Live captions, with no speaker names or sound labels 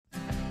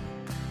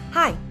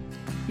Hi,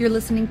 you're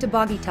listening to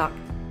Boggy Talk,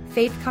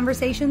 Faith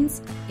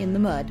Conversations in the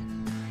Mud,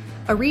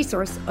 a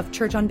resource of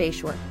Church on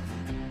Bayshore.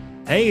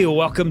 Hey,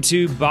 welcome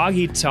to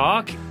Boggy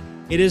Talk.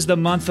 It is the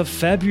month of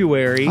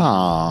February.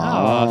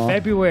 Aww.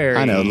 February.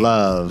 I know,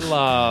 love.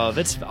 Love.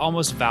 It's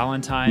almost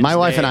Valentine's My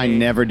wife Day. and I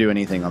never do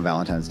anything on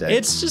Valentine's Day.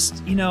 It's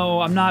just,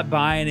 I'm not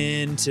buying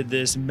into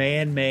this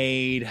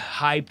man-made,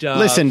 hyped up.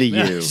 Listen to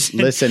you.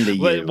 Listen to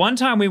you. One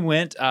time we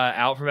went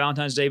out for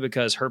Valentine's Day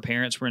because her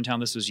parents were in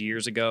town. This was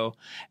years ago.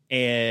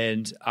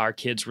 And our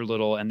kids were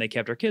little and they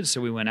kept our kids.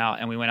 So we went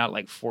out at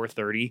like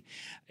 4:30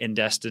 in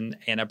Destin.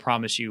 And I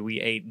promise you,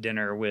 we ate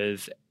dinner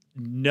with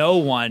no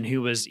one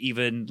who was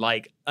even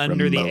like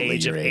under remotely the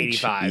age of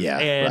 85. Yeah,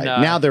 and, right.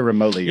 Now they're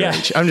remotely your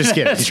age. I'm just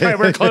kidding. That's right.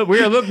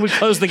 We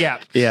closed the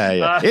gap.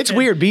 Yeah. It's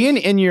weird being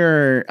in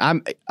your.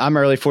 I'm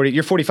early 40.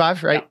 You're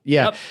 45, right?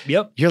 Yeah.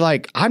 Yep. You're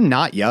like, I'm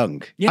not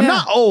young. Yeah. I'm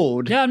not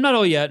old. Yeah, I'm not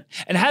old yet.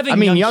 And having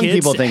young kids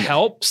people think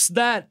helps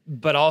that,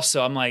 but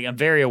also I'm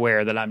very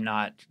aware that I'm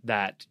not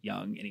that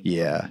young anymore.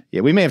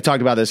 Yeah. We may have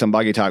talked about this on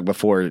Boggy Talk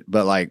before,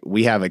 but like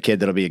we have a kid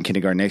that'll be in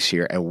kindergarten next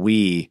year, and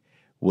we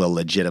will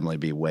legitimately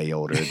be way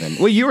older than.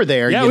 Well, you were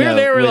there. Yeah, we were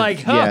there. We're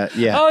like, yeah.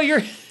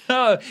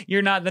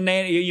 You're not the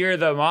nanny. You're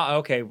the mom.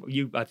 Okay,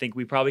 I think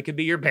we probably could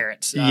be your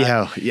parents.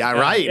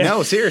 Right.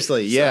 No,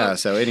 seriously. Yeah.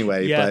 So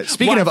anyway, but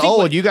speaking of old,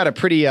 like, you got a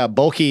pretty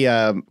bulky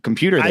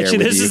computer there.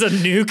 Actually, this is a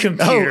new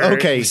computer. Oh,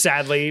 okay.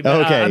 Sadly,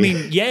 but,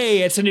 okay.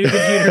 Yay! It's a new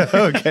computer.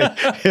 Okay.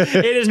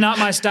 It is not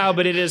my style,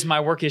 but it is my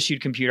work issued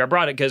computer. I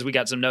brought it because we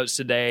got some notes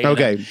today.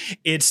 Okay.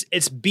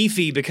 It's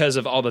beefy because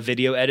of all the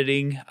video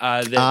editing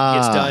that gets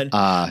done.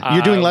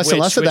 You're doing less and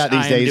less of that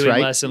these days, right?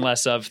 Doing less and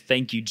less of.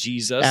 Thank you,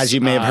 Jesus. As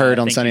you may have heard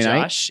on Sunday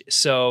night.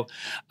 So,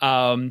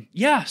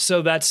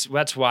 so that's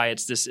why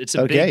it's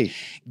a big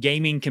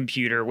gaming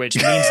computer, which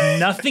means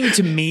nothing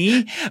to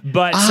me.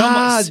 But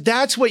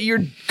that's what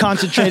you're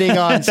concentrating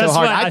on so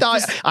hard.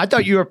 I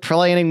thought you were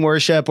planning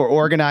worship or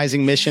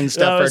organizing mission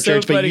stuff for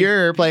church, but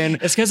you're playing.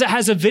 It's because it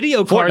has a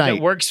video card Fortnite.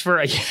 that works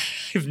for.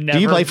 Do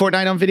you play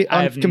Fortnite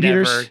on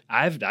computers?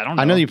 I don't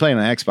know. I know you play on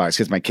an Xbox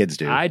because my kids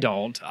do. I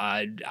don't.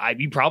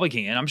 You probably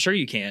can. I'm sure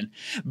you can.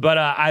 But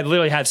I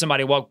literally had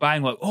somebody walk by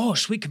and go, "Oh,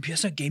 sweet computer!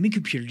 It's a gaming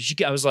computer. Did you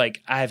get?" I was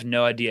like, I have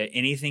no idea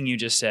anything you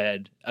just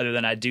said, other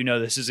than I do know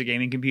this is a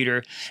gaming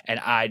computer, and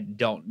I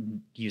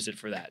don't use it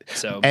for that.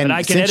 So, but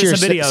I can edit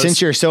some videos.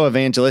 Since you're so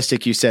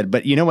evangelistic, you said,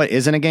 but you know what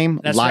isn't a game?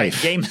 That's life.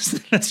 Right.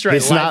 Games. That's right.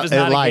 It's life is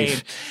not a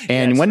game.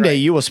 And one day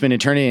you will spend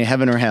eternity in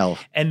heaven or hell.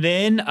 And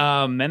then,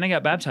 I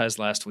got baptized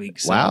last week.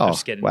 So wow. I'm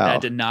just kidding. Wow.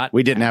 That did not.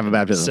 We didn't have a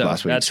baptism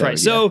last week. That's right.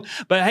 So,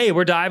 but hey,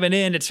 we're diving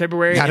in. It's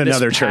February. Not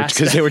another church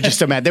because they were just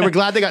so mad. They were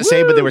glad they got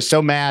saved, but they were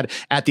so mad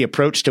at the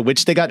approach to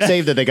which they got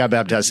saved that they got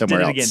baptized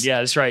somewhere else. Again. Yeah,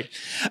 that's right.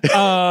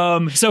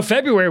 So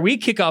February, we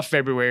kick off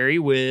February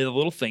with a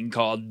little thing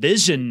called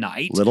Vision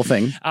Night. Little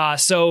thing.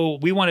 So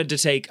we wanted to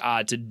take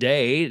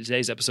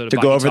today's episode of to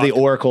go over the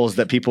oracles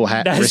that people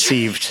had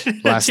received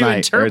last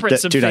night to interpret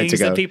some 2 nights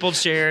things ago. that people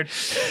shared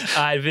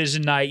at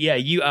Vision Night. Yeah,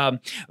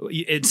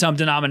 in some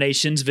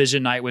denominations,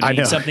 Vision Night would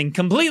mean something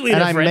completely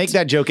different. And I make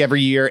that joke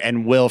every year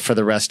and will for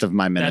the rest of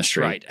my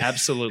ministry. That's right,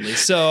 absolutely.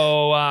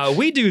 So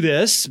we do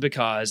this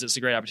because it's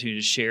a great opportunity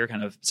to share,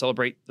 kind of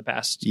celebrate the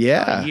past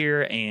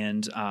year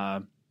and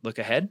look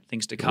ahead,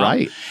 things to come.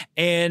 Right.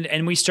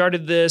 And we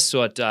started this,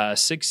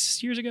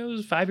 6 years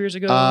ago, 5 years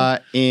ago?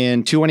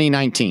 In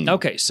 2019.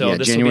 Okay, so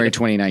this January will be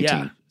 2019.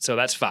 Yeah, so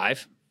that's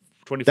 5.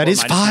 24 that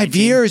is 5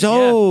 19. years.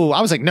 Oh,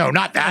 I was like, no,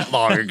 not that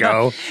long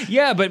ago.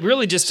 Yeah, but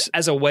really just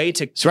as a way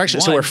to. So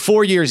we're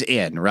 4 years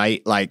in,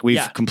 right? Like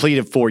we've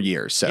completed 4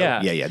 years. So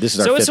yeah. This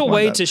is our fifth one. So it's a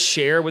way to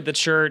share with the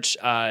church,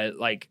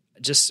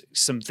 just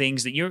some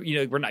things that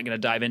we're not going to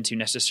dive into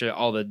necessarily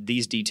all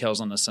these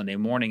details on a Sunday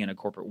morning in a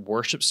corporate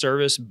worship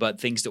service, but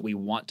things that we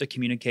want to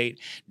communicate,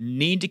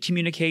 need to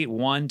communicate.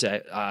 One,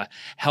 to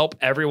help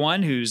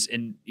everyone who's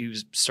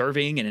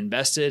serving and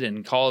invested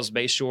and calls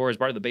Bayshore as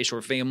part of the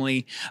Bayshore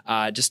family,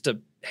 just to.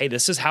 Hey,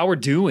 this is how we're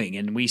doing.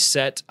 And we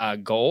set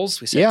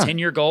goals. We set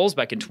 10-year goals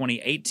back in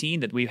 2018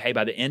 that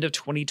by the end of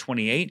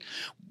 2028,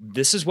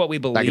 this is what we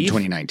believe. Back in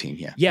 2019,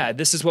 yeah. Yeah,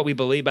 this is what we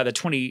believe by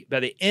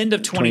the end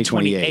of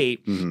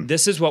 2028. Mm-hmm.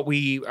 This is what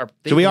we are.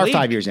 So we are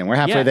 5 years in. We're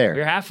halfway there.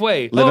 We're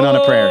halfway. Living on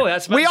a prayer.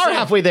 We are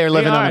halfway there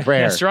living on a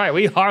prayer. That's right.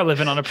 We are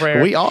living on a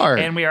prayer. We are.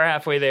 And we are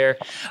halfway there.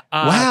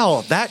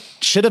 Wow, that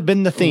should have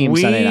been the theme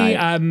Sunday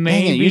night.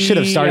 Maybe, you should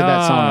have started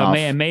that song off.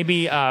 Man,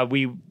 maybe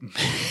we...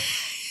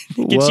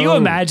 Can you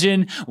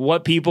imagine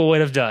what people would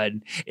have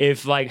done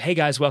if, like, hey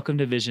guys, welcome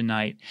to Vision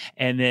Night,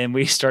 and then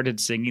we started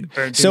singing?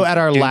 So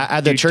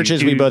at the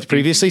churches we both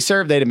previously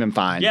served, they'd have been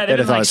fine. Yeah, they'd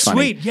have been like,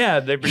 sweet.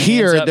 Yeah,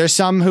 here there's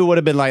some who would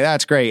have been like,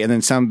 that's great, and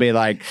then some be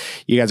like,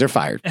 you guys are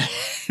fired.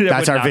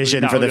 That's our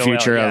vision for the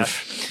future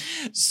of.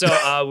 So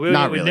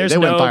Not really. there's They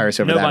wouldn't no, fire us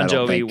over no that, I Bon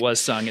don't Jovi think. was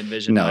sung at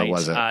Vision No, it Night.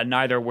 wasn't.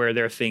 Neither were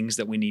there things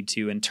that we need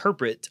to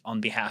interpret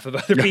on behalf of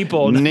other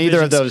people.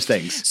 Neither of those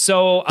things.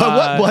 So,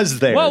 But what was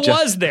there? What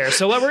was there?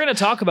 So, we're going to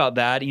talk about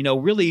that.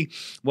 Really,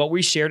 what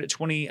we shared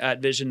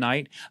at Vision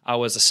Night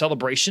was a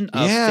celebration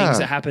of things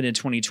that happened in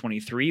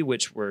 2023,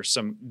 which were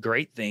some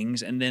great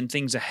things, and then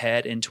things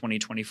ahead in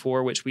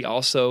 2024, which we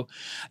also,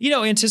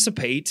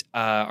 anticipate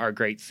are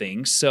great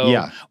things.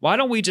 So, why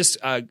don't we just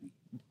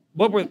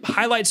what were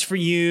highlights for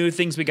you,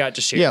 things we got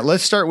to share? Yeah,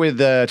 let's start with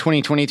the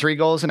 2023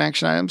 goals and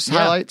action items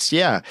highlights.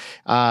 Yeah.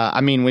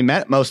 We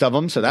met most of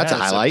them, so that's a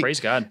highlight. Praise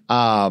God.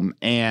 I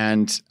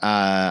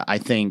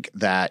think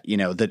that,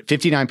 the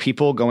 59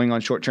 people going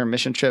on short-term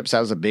mission trips, that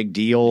was a big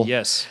deal.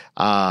 Yes.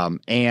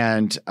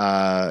 It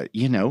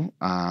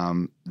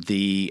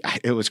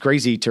was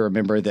crazy to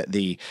remember that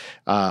the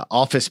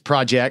office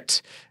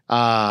project,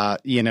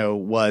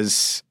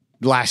 was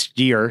last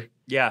year.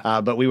 Yeah.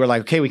 But we were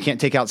like, okay, we can't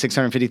take out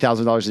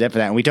 $650,000 of debt for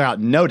that. And we took out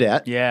no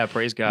debt. Yeah,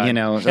 praise God.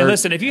 And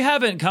listen, if you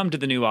haven't come to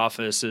the new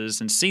offices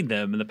and seen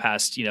them in the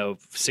past,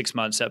 6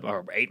 months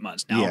or 8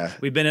 months now,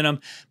 we've been in them,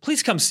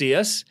 please come see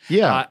us.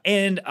 Yeah.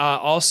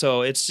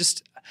 Also, it's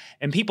just,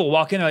 and people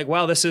walk in, they're like,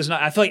 wow, this is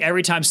not, I feel like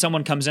every time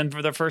someone comes in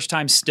for the first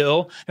time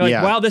still, they're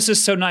like, wow, this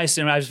is so nice.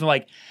 And I was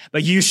like,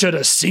 but you should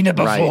have seen it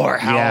before.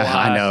 Right.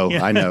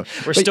 I know.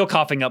 We're still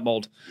coughing up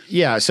mold.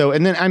 Yeah. So,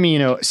 and then,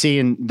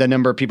 seeing the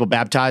number of people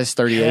baptized,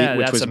 38,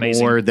 which was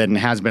amazing. more than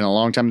has been a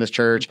long time in this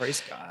church.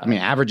 Praise God.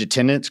 Average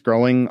attendance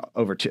growing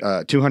over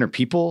 200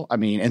 people.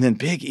 And then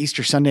big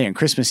Easter Sunday and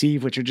Christmas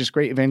Eve, which are just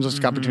great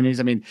evangelistic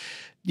opportunities.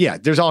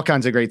 There's all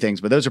kinds of great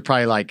things, but those are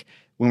probably like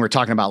when we're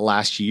talking about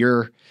last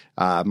year,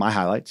 my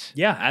highlights.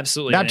 Yeah,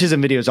 absolutely.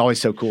 Baptism video is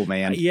always so cool,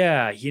 man.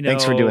 Yeah,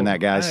 thanks for doing that,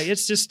 guys.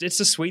 It's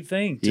a sweet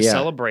thing to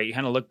celebrate. You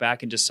kind of look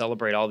back and just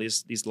celebrate all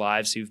these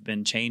lives who've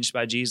been changed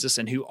by Jesus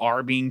and who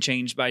are being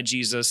changed by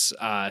Jesus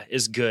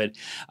is good.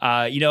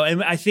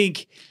 And I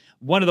think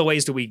one of the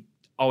ways that we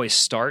always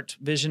start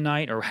Vision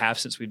Night, or have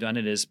since we've done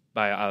it, is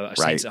by a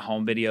Saints at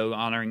Home video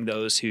honoring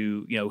those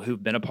who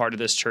who've been a part of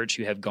this church,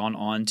 who have gone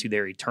on to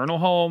their eternal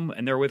home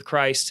and they're with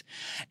Christ.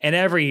 And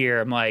every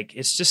year I'm like,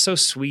 it's just so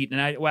sweet,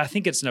 and I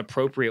think it's an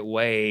appropriate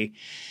way,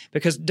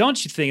 because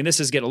don't you think, and this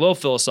is getting a little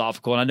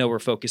philosophical, and I know we're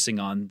focusing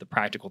on the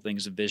practical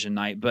things of Vision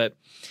Night, but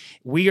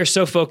we are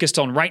so focused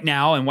on right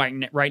now, and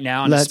and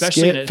let's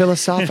especially get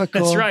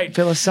philosophical. That's right,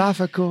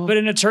 philosophical. But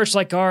in a church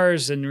like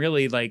ours, and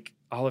really like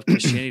all of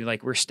Christianity,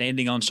 like we're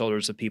standing on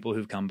shoulders of people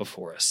who've come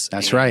before us.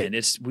 That's right. And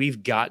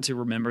we've got to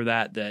remember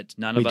that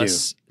none of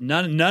this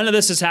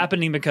is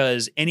happening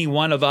because any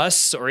one of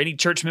us or any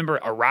church member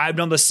arrived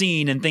on the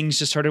scene and things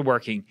just started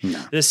working.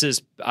 No. This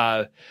is,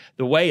 the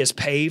way is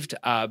paved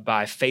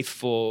by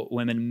faithful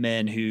women and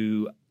men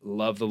who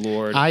love the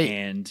Lord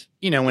and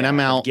when I'm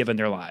out given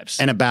their lives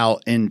and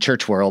about in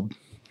church world,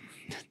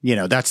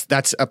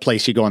 that's a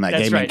place you go on that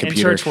gaming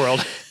computer. In church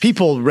world.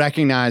 People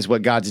recognize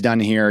what God's done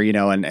here,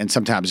 and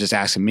sometimes just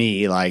asking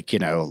me, like,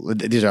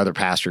 these are other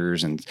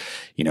pastors and,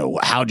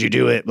 how'd you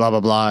do it, blah, blah,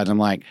 blah. And I'm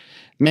like,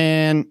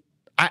 man,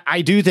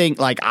 I do think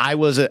like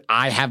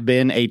I have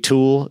been a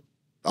tool.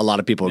 A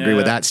lot of people agree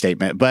with that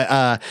statement, but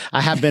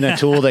I have been a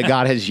tool that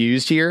God has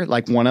used here,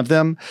 like one of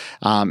them.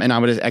 And I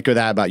would echo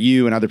that about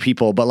you and other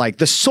people. But like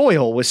the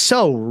soil was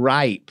so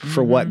ripe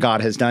for what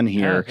God has done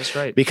here, that's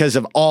right, because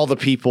of all the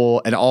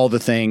people and all the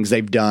things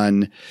they've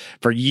done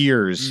for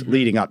years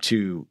leading up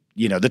to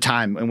the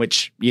time in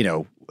which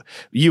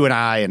you and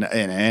I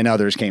and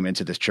others came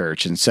into this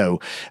church. And so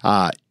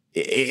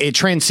it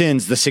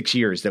transcends the 6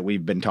 years that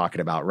we've been talking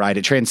about, right?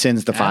 It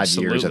transcends the 5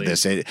 years of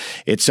this.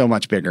 It's so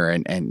much bigger,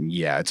 and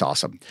it's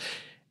awesome.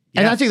 Yeah.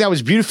 And I think that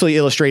was beautifully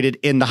illustrated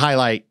in the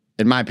highlight,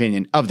 in my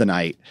opinion, of the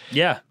night.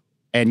 Yeah.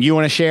 And you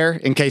want to share,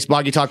 in case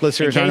Boggy Talk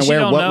listeners aren't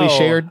aware, what we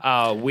shared?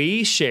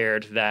 We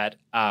shared that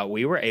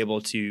we were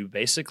able to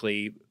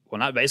basically,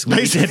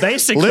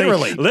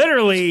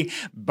 literally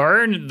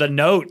burn the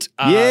note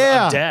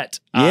of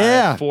debt.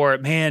 For,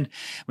 man,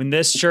 when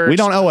this church, we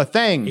don't owe a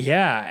thing.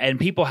 Yeah. And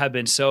people have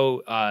been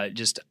so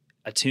just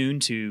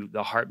attuned to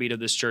the heartbeat of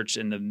this church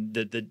and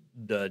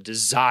the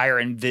desire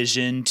and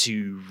vision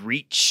to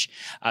reach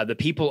the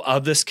people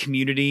of this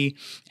community.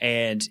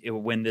 And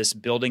when this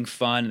building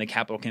fund and the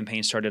capital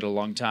campaign started a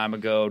long time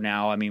ago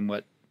now, I'm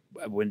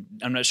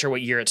not sure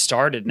what year it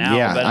started now.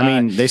 Yeah,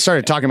 but, they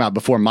started talking about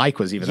before Mike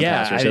was even the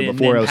pastor, so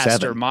before 07.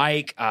 Pastor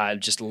Mike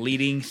just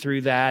leading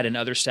through that, and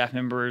other staff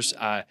members,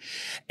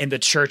 and the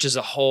church as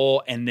a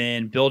whole, and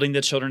then building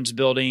the children's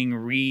building,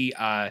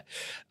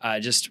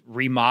 just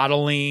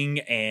remodeling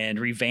and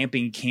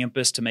revamping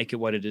campus to make it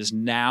what it is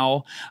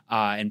now,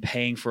 and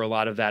paying for a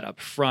lot of that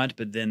up front,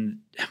 but then,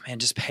 man,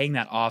 just paying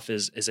that off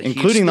is a huge thing.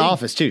 Including the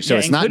office too. So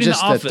it's not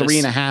just the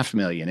 $3.5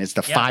 million; it's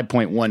the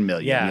 $5.1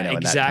 million. Yeah,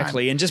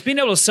 exactly. And just being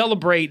able to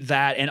celebrate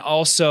that, and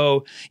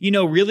also,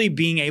 really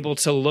being able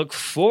to look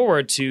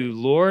forward to,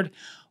 Lord,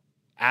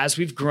 as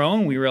we've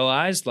grown, we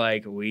realized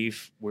like we're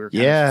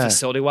kind of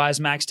facility wise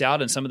maxed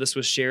out, and some of this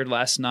was shared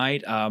last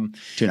night.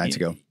 2 nights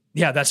ago.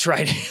 Yeah, that's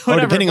right. Or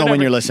depending on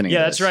when you're listening. Yeah,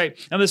 to that's this.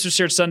 right. And this was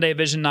shared Sunday at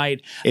Vision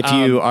Night. If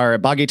you are a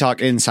Boggy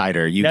Talk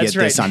insider, you get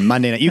this on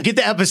Monday night. You get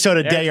the episode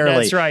a day early.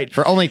 That's right.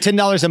 For only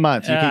 $10 a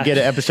month, you can get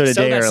an episode a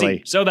day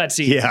early. Sow that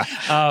seed. Yeah.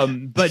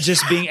 But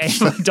just being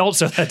able, don't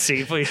sow that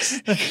seed,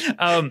 please.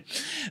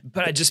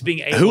 But just being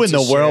able Who in to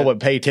the world share would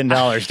pay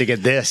 $10 to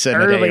get this in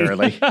a day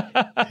early?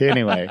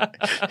 Anyway.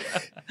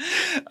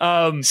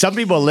 Some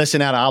people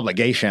listen out of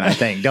obligation, I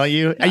think, don't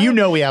you? You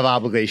know we have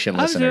obligation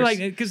listeners.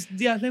 Because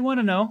they want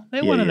to know.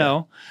 They want to know.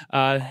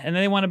 And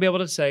they want to be able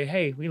to say,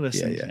 hey, we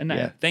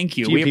listened. Thank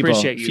you. We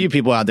appreciate you. A few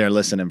people out there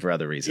listening for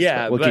other reasons.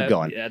 Yeah. We'll keep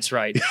going. That's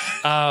right.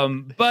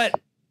 But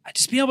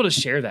just be able to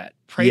share that.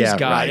 Praise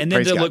God. Right. And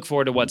then look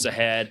forward to what's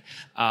ahead.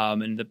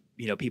 And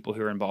the people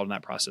who are involved in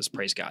that process,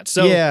 praise God.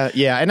 So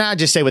yeah. And I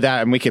just say with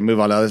that, and we can move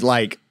on to others,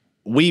 like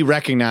we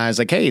recognize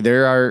like, hey,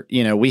 there are,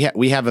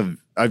 we have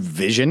a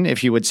vision,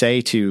 if you would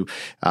say, to,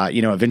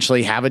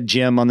 eventually have a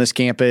gym on this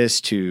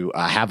campus, to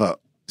have a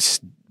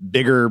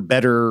bigger,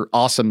 better,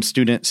 awesome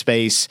student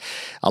space,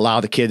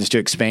 allow the kids to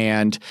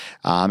expand.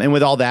 And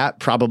with all that,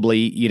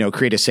 probably,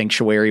 create a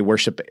sanctuary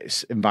worship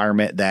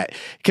environment that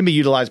can be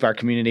utilized by our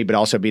community, but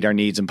also meet our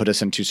needs and put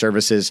us into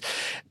services.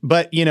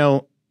 But,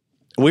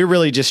 we're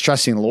really just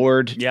trusting the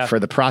Lord for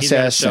the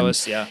process. He's gonna show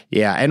us,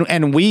 Yeah.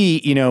 And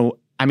we,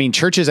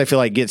 churches, I feel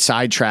like get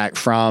sidetracked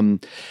from,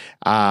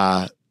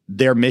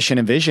 their mission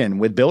and vision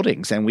with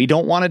buildings, and we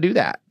don't want to do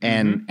that.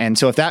 And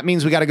so if that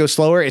means we got to go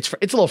slower, it's a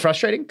little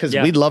frustrating because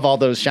we'd love all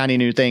those shiny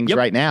new things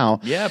right now.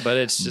 Yeah, but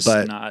it's just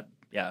not.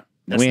 Yeah,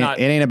 it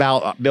ain't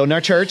about building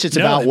our church. It's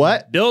about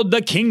what? Build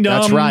the kingdom.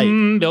 That's right.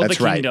 Build the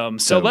kingdom.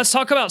 So let's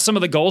talk about some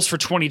of the goals for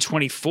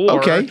 2024.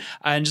 Okay.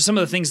 And just some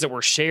of the things that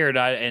were shared.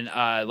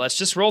 Let's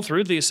just roll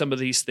through some of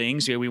these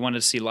things. We wanted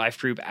to see life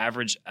group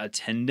average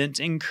attendance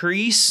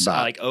increase,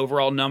 like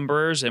overall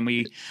numbers, and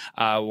we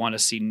want to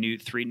see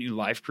 3 new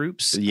life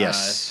groups.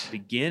 Yes.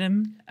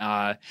 Begin,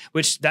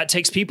 which that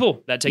takes people.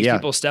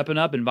 People stepping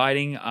up,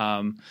 inviting.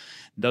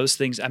 Those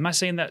things. Am I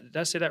saying that? Did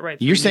I say that right?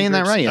 You're saying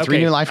that right. Yeah, 3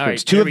 new life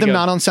groups. 2 of them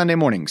not on Sunday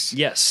mornings.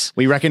 Yes.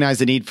 We recognize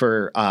the need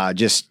for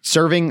just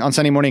serving on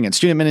Sunday morning and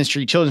student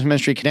ministry, children's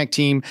ministry, Connect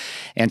team.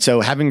 And so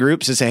having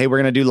groups to say, hey, we're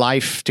going to do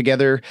life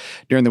together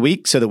during the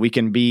week so that we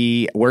can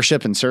be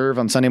worship and serve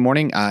on Sunday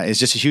morning is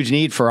just a huge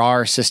need for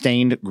our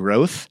sustained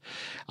growth.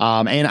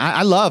 And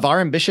I love our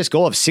ambitious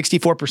goal of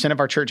 64% of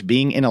our church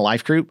being in a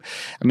life group.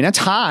 I mean, that's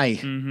high.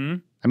 Mm-hmm.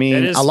 I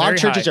mean, a lot of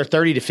churches are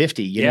 30 to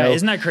 50, you know?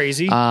 Isn't that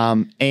crazy?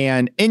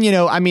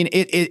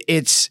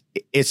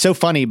 It's so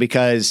funny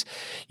because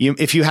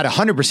if you had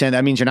 100%,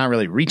 that means you're not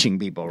really reaching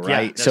people,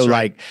 right? Yeah, so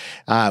right.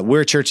 We're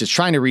a church that's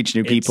trying to reach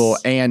new people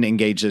and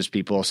engage those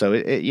people. So,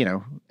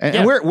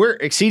 and we're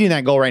exceeding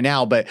that goal right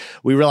now, but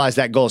we realize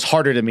that goal is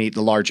harder to meet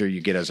the larger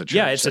you get as a church.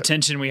 Yeah, it's a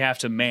tension we have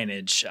to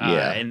manage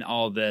in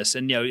all this.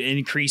 And,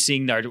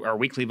 increasing our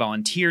weekly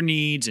volunteer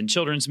needs and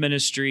children's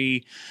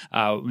ministry,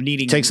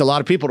 needing... It takes a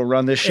lot of people to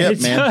run this ship,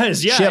 man. It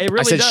does, yeah, ship. it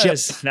really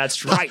does. Ship.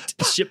 That's right.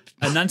 Ship,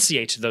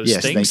 enunciate those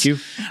things. Yes, thank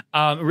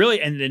you. Really,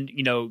 and then,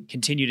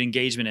 continued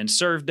engagement in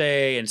Serve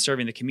Day and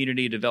serving the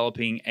community,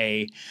 developing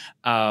a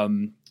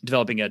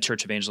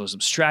church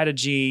evangelism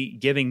strategy,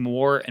 giving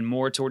more and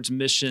more towards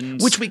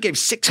missions. Which we gave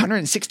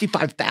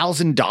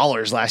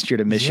 $665,000 last year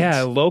to missions.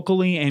 Yeah,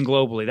 locally and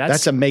globally.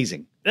 That's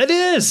amazing. That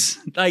is.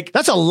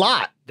 That's a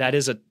lot. That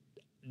is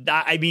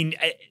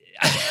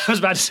I was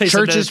about to say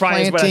churches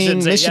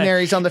planting,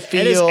 missionaries on the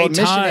field,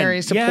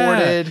 missionaries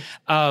supported.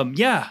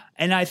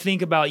 And I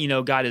think about,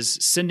 God is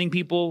sending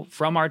people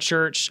from our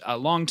church,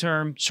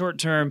 long-term,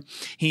 short-term.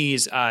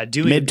 He's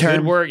doing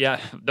good work. Yeah,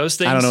 those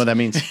things. I don't know what that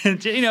means.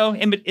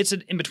 It's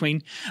in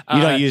between.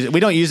 We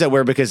don't use that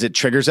word because it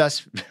triggers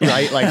us,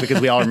 right? Like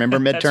because we all remember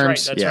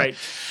midterms. That's right.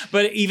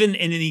 But even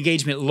in an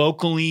engagement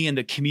locally in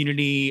the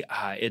community,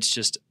 it's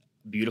just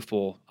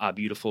beautiful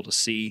to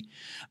see.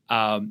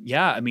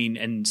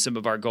 And some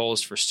of our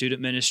goals for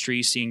student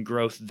ministry, seeing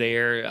growth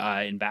there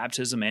in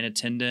baptism and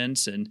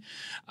attendance, and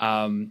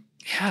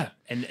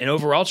and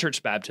overall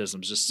church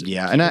baptisms, just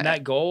keeping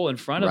that goal in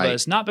front of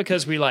us. Not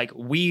because and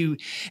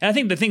I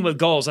think the thing with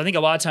goals, I think a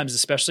lot of times,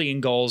 especially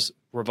in goals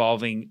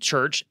revolving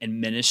church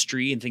and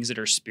ministry and things that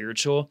are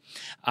spiritual,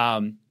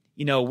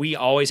 we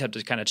always have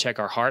to kind of check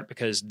our heart,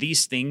 because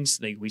these things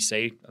we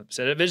said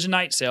at Vision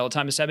Night, say all the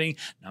time is happening.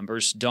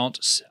 Numbers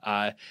don't.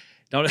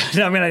 I'm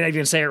not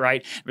even say it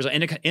right. There's an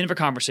end of a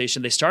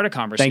conversation. They start a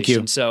conversation. Thank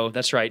you. So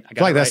that's right. I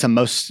feel like that's the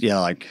most,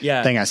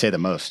 thing I say the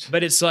most.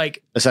 But it's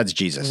like, besides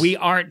Jesus, we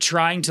aren't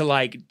trying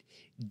to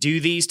do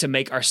these to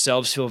make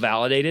ourselves feel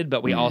validated,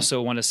 but we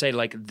also want to say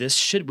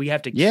we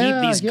have to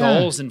keep these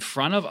goals in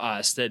front of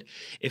us, that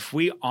if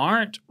we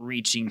aren't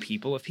reaching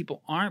people, if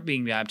people aren't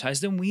being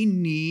baptized, then we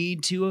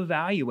need to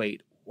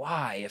evaluate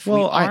why. If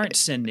we aren't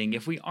sending,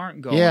 if we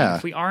aren't going,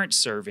 if we aren't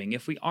serving,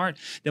 if we aren't,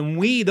 then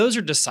those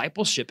are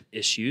discipleship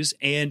issues,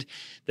 and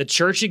the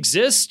church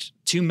exists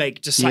to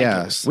make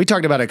disciples. Yeah. We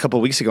talked about it a couple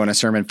of weeks ago in a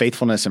sermon,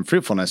 faithfulness and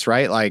fruitfulness,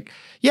 right? Like,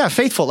 yeah,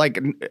 faithful, like,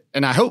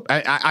 and I hope,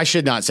 I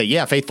should not say,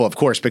 yeah, faithful, of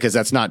course, because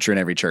that's not true in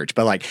every church,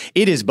 but like,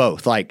 it is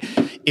both. Like,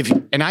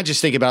 and I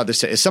just think about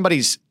this,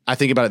 I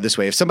think about it this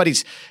way, if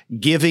somebody's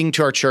giving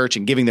to our church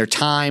and giving their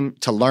time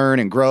to learn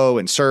and grow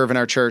and serve in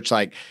our church,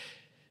 like,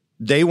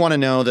 they want to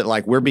know that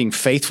like we're being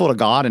faithful to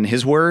God and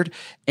his word,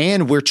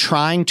 and we're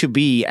trying to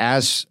be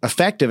as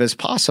effective as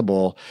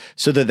possible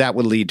so that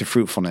would lead to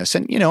fruitfulness.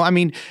 And, I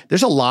mean,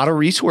 there's a lot of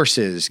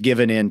resources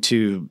given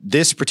into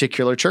this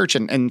particular church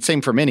and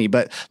same for many,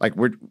 but like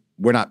we're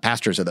not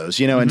pastors of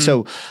those, and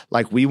so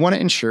like we want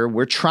to ensure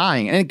we're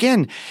trying. And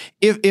again,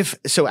 if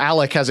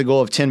Alec has a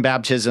goal of 10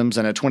 baptisms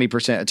and a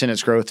 20%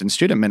 attendance growth in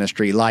student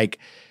ministry, like,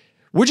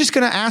 we're just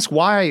going to ask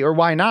why or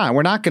why not.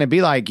 We're not going to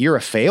be like, you're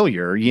a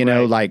failure,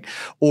 like,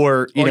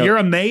 or you're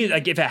amazed.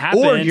 Like if it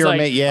happens, or you're like,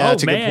 amazed. Yeah,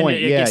 that's a good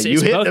point.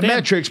 You hit the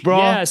metrics, bro.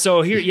 Yeah.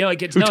 So here,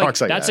 like it's who talks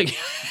like that's that?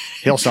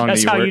 Hillsong,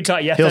 that's New York. How you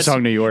talk. Yeah,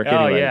 Hillsong, New York.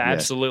 Oh anyway, yeah,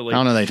 absolutely. I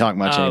don't know they talk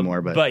much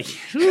anymore, but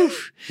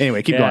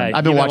anyway, keep going.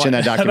 I've been watching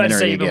that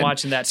documentary. You've been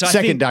watching that. So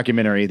second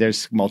documentary.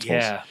 There's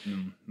multiples. Yeah,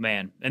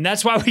 man, and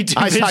that's why we do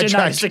Vision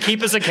Nights, to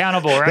keep us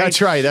accountable, right?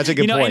 That's right. That's a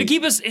good point. And to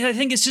keep us. I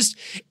think it's just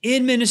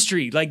in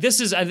ministry. Like this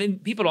is. I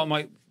think people don't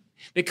like.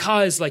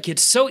 Because like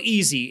it's so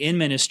easy in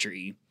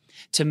ministry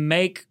to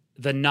make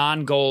the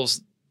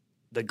non-goals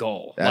the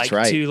goal. That's like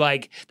right. To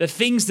like the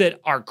things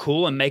that are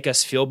cool and make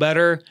us feel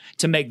better,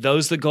 to make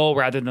those the goal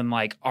rather than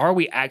like, are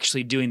we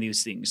actually doing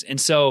these things? And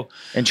so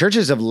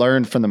churches have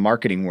learned from the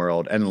marketing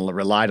world and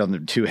relied on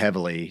them too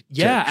heavily.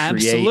 Yeah, to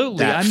create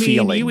absolutely. That I mean,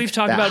 feeling, we've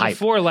talked about hype. it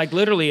before. Like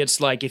literally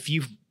it's like if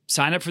you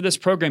sign up for this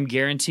program,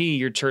 guarantee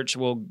your church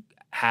will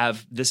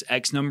have this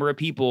X number of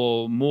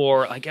people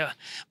more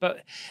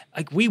but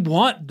like we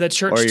want the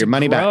church or your to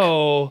money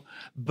grow,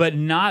 but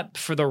not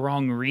for the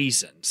wrong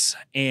reasons.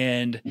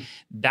 And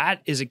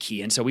that is a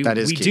key. And so we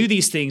do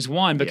these things,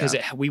 one, because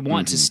we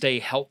want to stay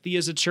healthy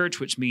as a church,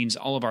 which means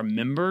all of our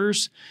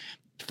members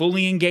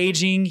fully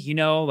engaging,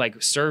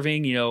 like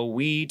serving,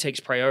 we takes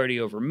priority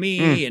over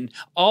me and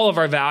all of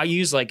our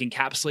values, like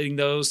encapsulating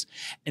those,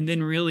 and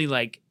then really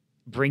like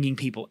bringing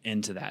people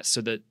into that so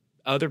that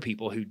other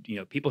people who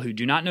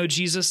do not know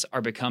Jesus are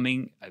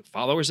becoming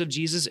followers of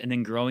Jesus and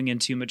then growing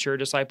into mature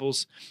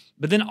disciples,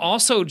 but then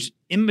also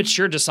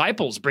immature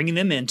disciples, bringing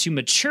them into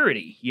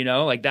maturity,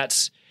 like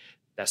that's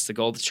the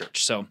goal of the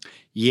church. So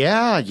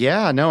yeah.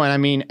 No. And I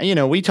mean,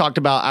 we talked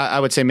about, I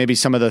would say maybe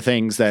some of the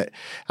things that,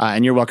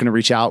 and you're welcome to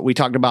reach out. We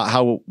talked about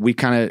how we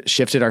kind of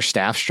shifted our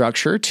staff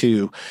structure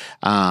to,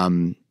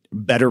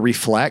 better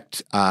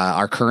reflect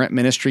our current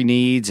ministry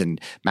needs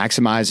and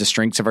maximize the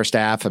strengths of our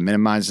staff and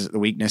minimize the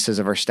weaknesses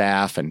of our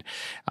staff. And,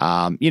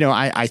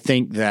 I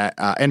think that,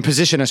 and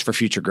position us for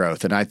future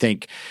growth. And I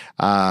think,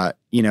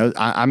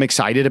 I'm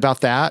excited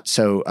about that.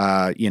 So,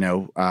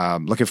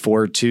 looking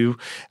forward to,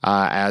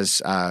 as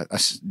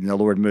the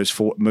Lord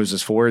moves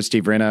us forward,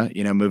 Steve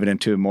Renna, moving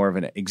into more of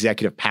an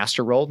executive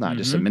pastor role, not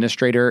just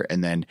administrator.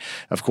 And then,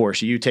 of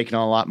course, you taking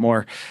on a lot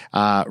more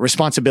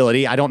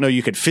responsibility. I don't know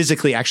you could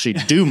physically actually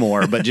do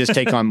more, but just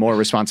take on more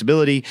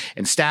responsibility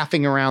and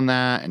staffing around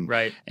that. And,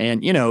 right.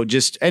 And,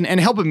 just, and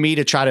helping me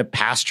to try to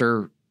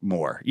pastor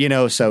more,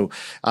 so,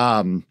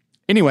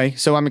 anyway,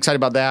 so I'm excited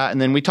about that. And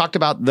then we talked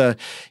about the,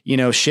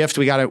 shift.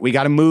 We got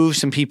to move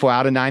some people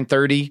out of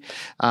 9:30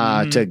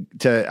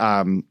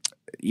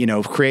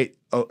 to create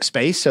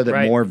space so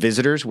that more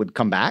visitors would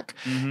come back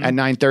at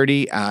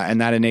 9:30.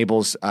 And that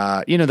enables,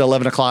 the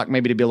 11 o'clock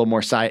maybe to be a little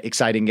more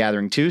exciting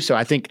gathering too. So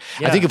I think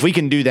if we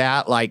can do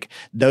that, like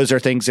those are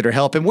things that are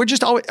helping. We're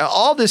just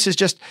all this is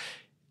just,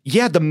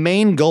 the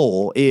main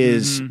goal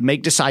is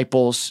make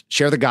disciples,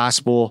 share the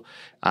gospel,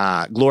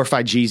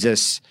 glorify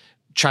Jesus,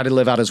 try to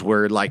live out his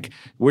word. Like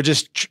we're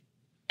just,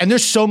 and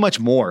there's so much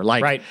more.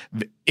 Like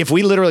if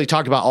we literally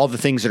talk about all the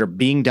things that are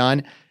being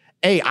done,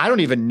 I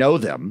don't even know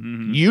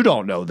them. You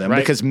don't know them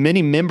because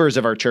many members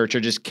of our church are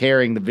just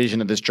carrying the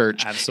vision of this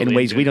church in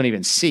ways we don't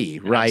even see.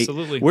 Right.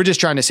 Absolutely. We're just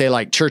trying to say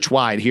like church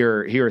wide,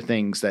 here are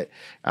things that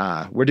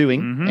we're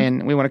doing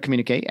and we want to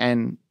communicate.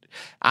 And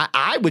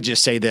I would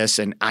just say this,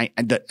 and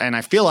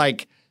I feel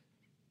like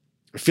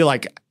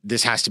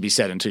this has to be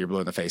said until you're blue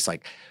in the face.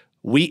 Like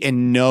we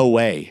in no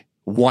way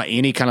want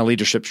any kind of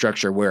leadership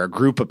structure where a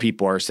group of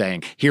people are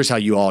saying, here's how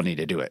you all need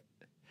to do it.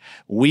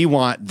 We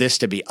want this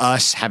to be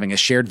us having a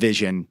shared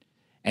vision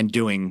and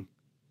doing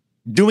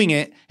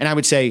it. And I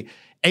would say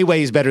a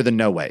way is better than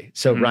no way.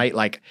 So, right.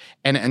 Like,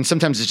 and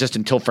sometimes it's just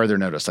until further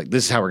notice, like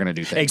this is how we're going to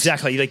do things.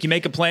 Exactly. Like you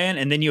make a plan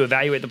and then you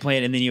evaluate the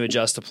plan and then you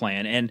adjust the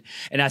plan. And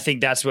I think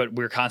that's what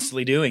we're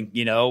constantly doing,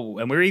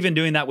 and we're even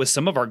doing that with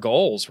some of our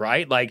goals,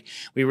 right? Like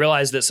we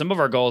realized that some of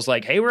our goals,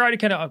 like, hey, we're already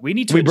we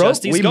need to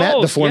adjust these goals. We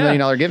met the $4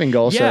 million giving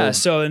goal. Yeah.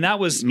 So, and that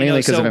was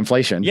mainly because of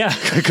inflation. Yeah.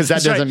 Because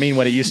that doesn't mean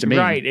what it used to mean.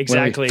 Right.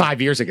 Exactly.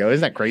 5 years ago.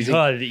 Isn't that crazy?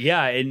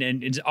 Yeah. And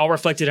it's all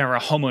reflected in our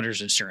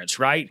homeowners insurance,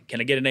 right?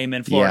 Can I get an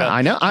amen, Florida? Yeah,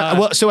 I know.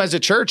 Well, so as a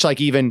church,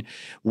 like even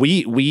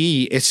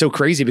we it's so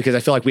crazy because I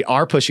feel like we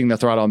are pushing the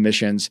throttle on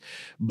missions,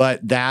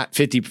 but that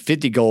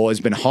 50-50 goal has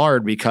been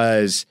hard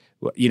because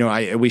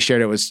we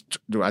shared it was,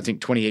 I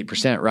think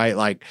 28%, right?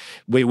 Like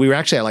we were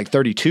actually at like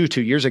 32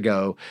 2 years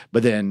ago,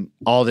 but then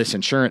all this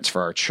insurance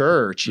for our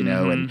church,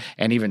 and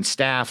even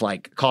staff,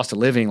 like cost of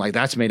living, like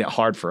that's made it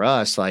hard for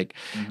us. Like,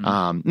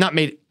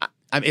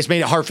 it's made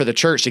it hard for the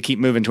church to keep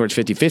moving towards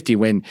 50-50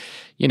 when,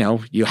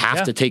 you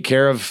have to take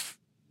care of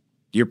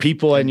your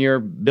people and your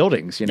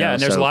buildings, Yeah,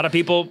 and there's a lot of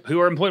people who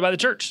are employed by the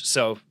church.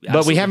 So, absolutely.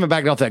 But we haven't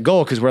backed off that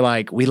goal because we're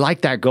like, we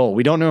like that goal.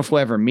 We don't know if we'll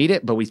ever meet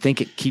it, but we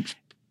think it keeps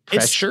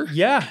pressure.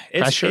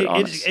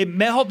 It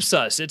helps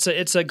us.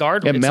 It's a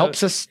guard. It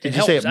melts us. Did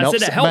you say it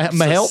melts? It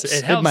helps.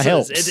 It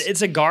helps.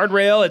 It's a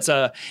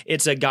guardrail.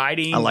 It's a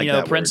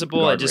guiding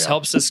principle. It just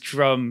helps us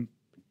from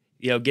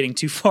getting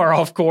too far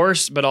off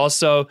course, but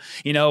also,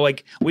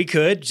 like we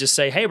could just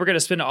say, hey, we're going to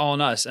spend it all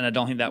on us. And I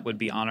don't think that would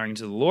be honoring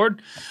to the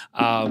Lord.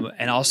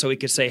 And also we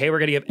could say, hey, we're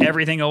going to give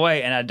everything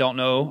away. And I don't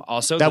know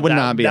also that would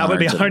not be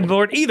honoring to the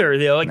Lord either.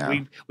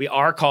 We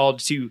are called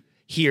to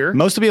hear.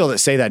 Most of the people that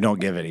say that don't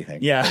give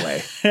anything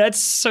away. That's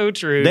so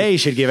true. They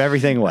should give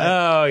everything away.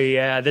 Oh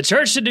yeah. The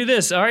church should do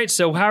this. All right.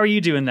 So how are you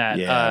doing that?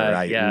 Yeah.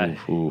 Right. Yeah.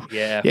 Ooh.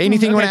 Yeah.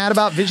 Anything you want to add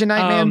about Vision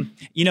Night, man?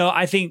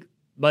 I think,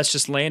 let's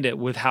just land it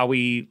with how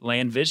we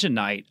land Vision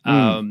Night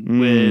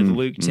with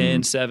Luke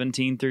 10,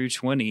 17 through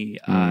 20.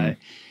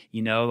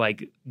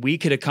 Like we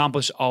could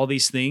accomplish all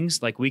these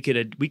things. Like we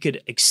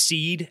could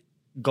exceed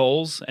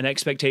goals and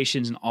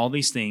expectations and all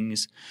these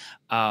things.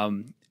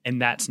 And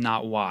that's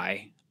not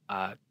why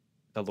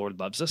the Lord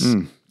loves us.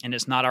 And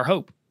it's not our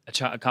hope.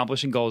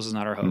 Accomplishing goals is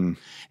not our hope.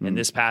 In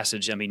this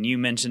passage, you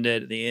mentioned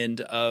it at the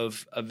end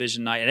of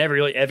Vision Night, and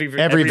every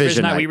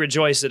Vision Night we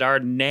rejoice that our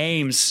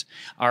names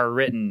are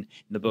written in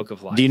the book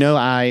of life. Do you know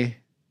I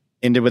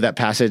ended with that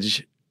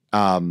passage?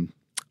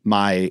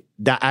 My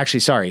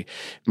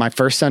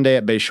first Sunday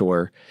at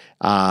Bayshore,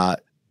 I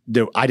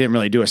didn't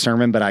really do a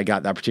sermon, but I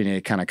got the opportunity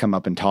to kind of come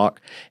up and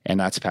talk, and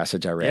that's the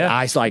passage I read. Yeah.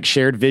 I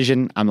shared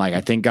vision. I'm like,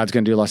 I think God's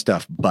going to do a lot of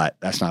stuff, but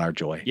that's not our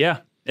joy. Yeah.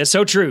 It's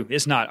so true.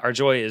 It's not. Our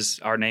joy is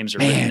our names are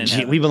written in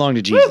heaven. We belong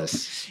to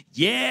Jesus. Woo!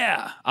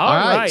 Yeah. All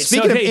right.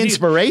 Speaking of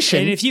inspiration.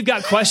 And if you've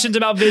got questions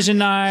about Vision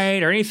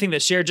Night or anything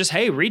that's shared, just,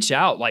 hey, reach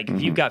out. Like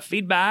if you've got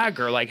feedback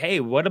or like,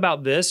 hey, what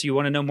about this? You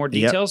want to know more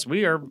details?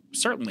 We are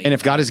certainly. And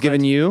if God has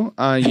given you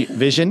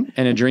vision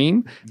and a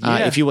dream,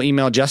 if you will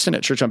email Justin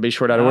at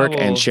churchonbayshore.org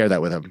and share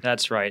that with him.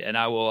 That's right. And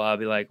I will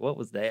be like, what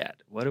was that?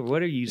 What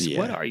are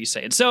you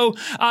saying? So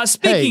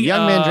speaking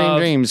young man dream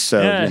dreams.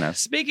 So,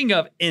 speaking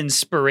of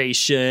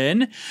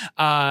inspiration,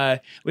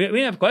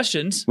 we have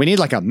questions. We need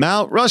like a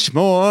Mount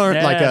Rushmore,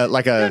 like a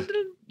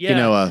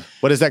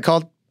what is that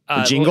called?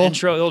 A jingle?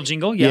 Little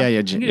jingle.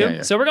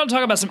 Yeah. So we're going to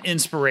talk about some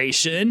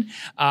inspiration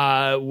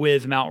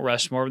with Mount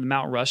Rushmore, the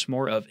Mount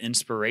Rushmore of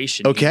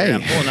Inspiration. Okay.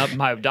 I'm pulling up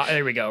my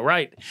there we go.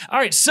 Right. All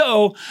right.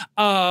 So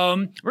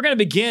we're going to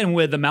begin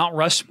with the Mount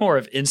Rushmore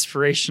of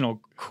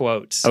inspirational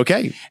quotes.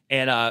 Okay.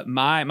 And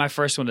my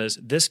first one is,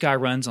 this guy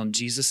runs on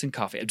Jesus and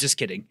coffee. I'm just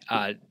kidding.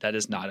 That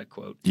is not a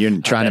quote.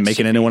 You're trying to make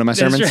it into one of my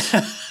sermons?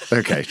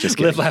 Okay. Just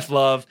kidding. Live, laugh,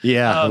 love.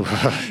 Yeah.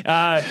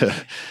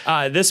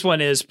 This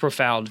one is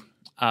profound.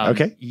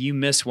 Okay. You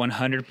miss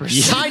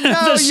 100% I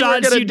know the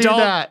shots you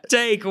don't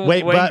take.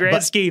 Wait, Wayne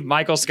Gretzky,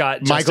 Michael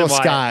Scott, Michael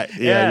Justin Scott.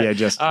 Wyatt. Yeah.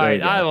 Just all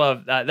right. I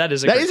love that. That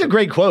is a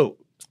great quote.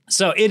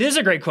 So it is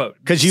a great quote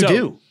because you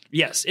do.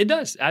 Yes, it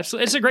does.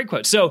 Absolutely, it's a great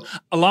quote. So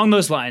along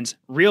those lines,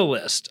 real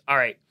list. All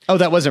right. Oh,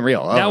 that wasn't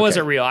real. That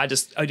wasn't real. I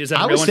was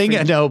thinking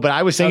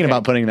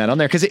about putting that on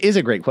there because it is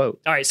a great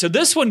quote. All right. So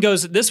this one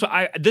goes, this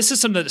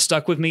is something that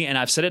stuck with me, and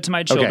I've said it to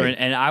my children,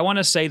 and I want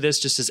to say this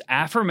just as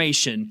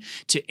affirmation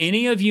to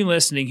any of you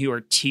listening who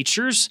are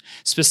teachers,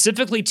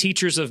 specifically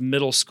teachers of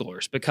middle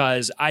schoolers,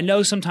 because I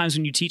know sometimes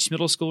when you teach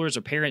middle schoolers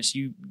or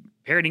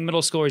parenting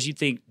middle schoolers, you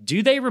think,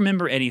 do they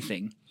remember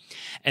anything?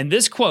 And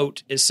this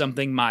quote is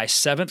something my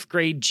 7th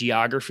grade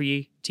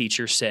geography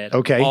teacher said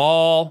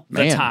all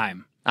the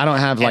time. I don't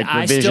have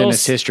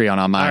revisionist history on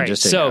mine.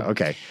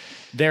 Right,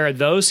 there are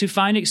those who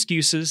find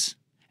excuses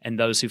and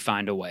those who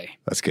find a way.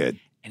 That's good.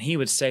 And he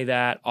would say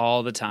that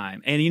all the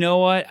time. And you know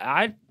what?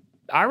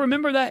 I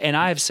remember that, and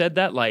I have said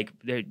that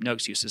there are no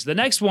excuses. The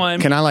next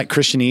one. Can I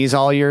Christianese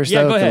all yours?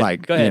 Yeah, though?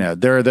 Go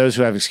ahead. There are those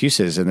who have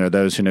excuses, and there are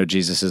those who know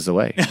Jesus is the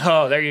way.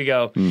 Oh, there you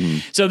go. Mm-hmm.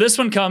 So this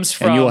one comes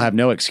from. And you will have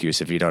no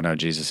excuse if you don't know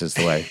Jesus is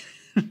the way.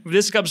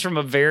 This comes from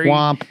a very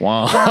womp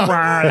womp.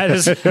 That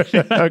is,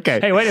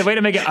 okay. Hey, way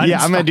to make it.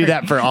 Yeah, I'm going to do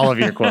that for all of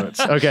your quotes.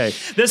 Okay.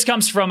 This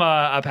comes from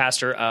a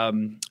pastor.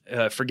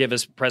 Forgive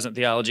his present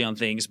theology on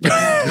things, but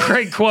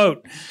great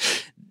quote.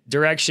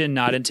 Direction,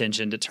 not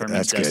intention,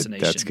 determines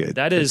destination. That's good.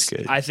 That is.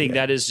 Good. I think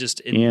that is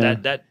just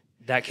that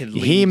could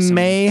lead. He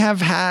may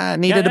have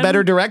needed a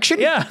better direction.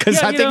 Yeah,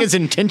 because I think his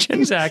intention.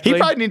 Exactly. He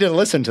probably needed to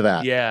listen to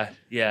that. Yeah.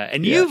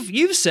 And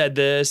you've said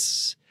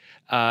this.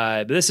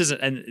 But this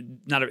isn't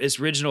it's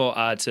original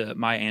to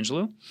Maya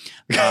Angelou.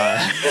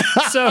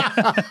 So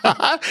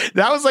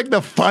that was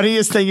the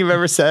funniest thing you've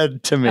ever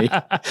said to me.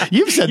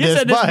 You've said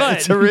this, but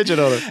it's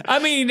original. I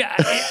mean,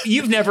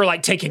 you've never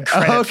taken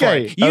credit for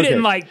it. You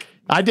didn't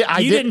I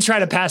didn't try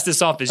to pass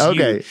this off as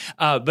Okay. you.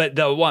 But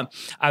the one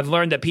I've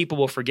learned that people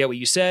will forget what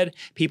you said,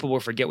 people will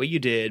forget what you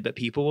did, but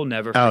people will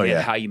never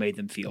forget how you made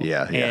them feel.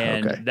 Yeah,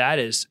 and that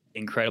is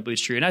incredibly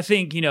true. And I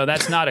think,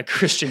 that's not a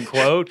Christian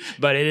quote,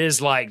 but it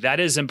is like, that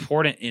is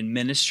important in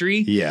ministry.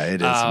 Yeah,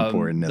 it is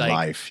important in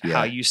life. Yeah.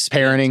 How you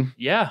spend, parenting.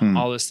 Yeah,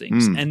 all those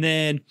things. And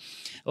then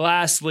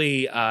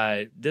lastly,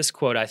 this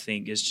quote I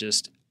think is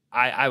just,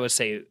 I would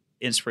say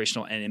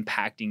inspirational and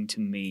impacting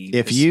to me.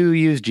 If you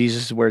use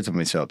Jesus' words, I'm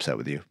going to be so upset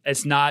with you.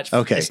 It's not.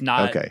 Okay. It's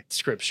not Okay.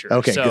 scripture.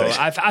 Okay. So Good.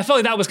 I feel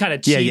like that was kind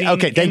of cheating. Yeah.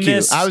 Okay. Thank you.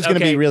 I was going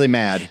to be really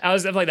mad. I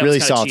feel like that really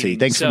was kinda salty. cheating.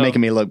 Thanks for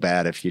making me look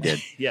bad. If you did.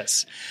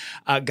 Yes.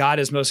 God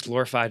is most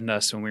glorified in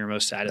us when we are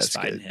most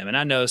satisfied in good. Him. And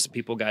I know some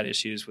people got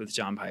issues with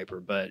John Piper,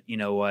 but you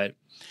know what?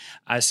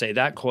 I say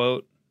that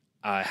quote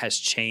has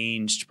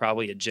changed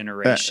probably a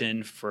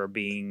generation for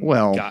being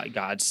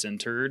God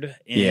centered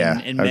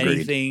in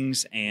many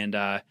things, and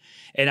I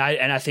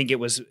think it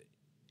was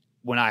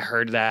when I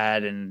heard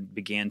that and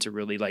began to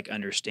really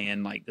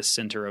understand the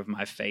center of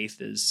my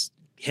faith is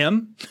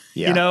Him.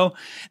 That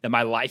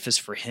my life is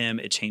for Him.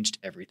 It changed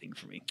everything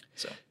for me.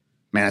 So,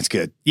 man, that's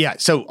good. Yeah.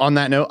 So on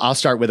that note, I'll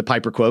start with a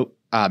Piper quote: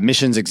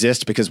 "Missions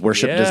exist because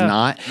worship does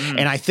not."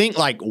 And I think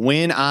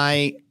when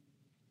I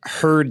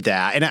heard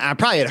that, and I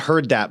probably had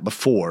heard that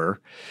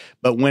before,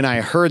 but when I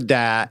heard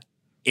that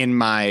in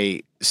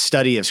my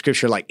study of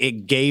scripture,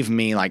 it gave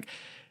me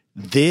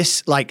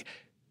this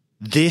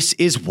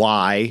is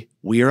why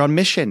we are on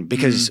mission,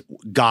 because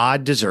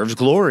God deserves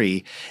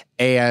glory,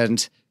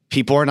 and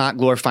people are not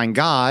glorifying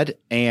God,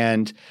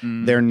 and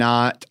they're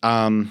not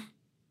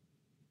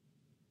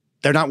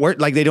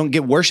they don't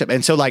get worship.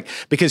 And so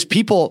because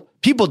people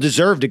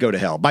deserve to go to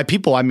hell. By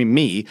people, I mean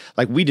me,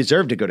 we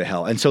deserve to go to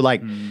hell. And so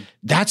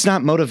that's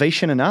not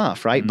motivation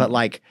enough. Right. But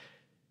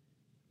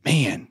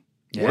man,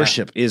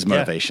 worship is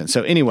motivation.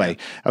 So anyway,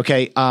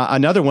 okay.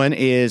 Another one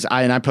is,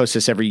 I post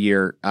this every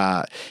year,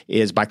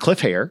 is by Cliff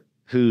Hare,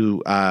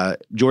 who,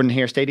 Jordan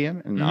Hare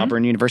Stadium and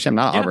Auburn University. I'm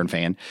not an Auburn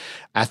fan.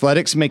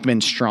 Athletics make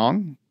men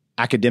strong.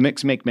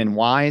 Academics make men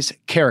wise.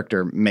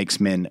 Character makes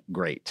men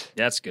great.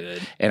 That's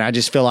good. And I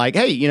just feel like,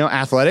 hey,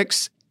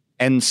 athletics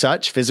and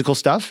such physical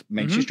stuff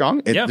makes you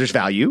strong. There's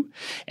value.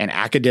 And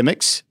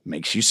academics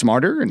makes you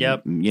smarter and,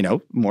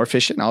 more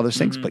efficient and all those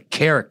things. But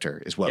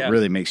character is what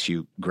really makes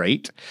you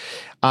great.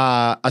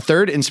 A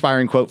third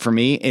inspiring quote for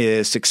me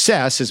is,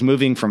 "Success is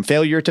moving from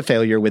failure to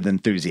failure with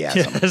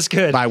enthusiasm." That's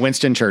good. By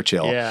Winston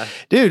Churchill. Yeah.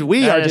 Dude,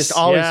 we are just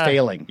always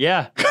failing.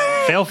 Yeah.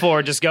 Fail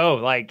forward. Just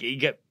go. You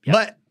get.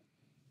 Yeah.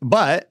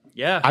 But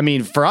I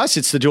mean, for us,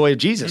 it's the joy of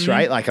Jesus,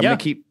 right? I'm going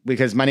to keep,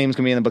 because my name's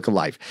going to be in the book of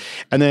life.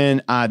 And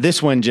then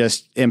this one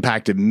just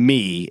impacted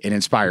me and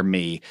inspired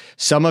me.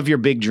 "Some of your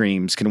big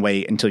dreams can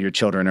wait until your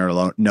children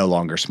are no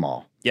longer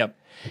small." Yep.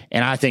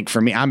 And I think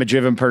for me, I'm a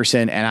driven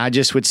person, and I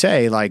just would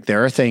say,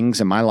 there are things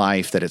in my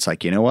life that it's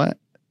you know what?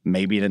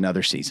 Maybe in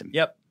another season.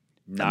 Yep.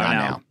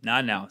 Not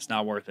now. It's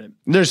not worth it.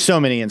 There's so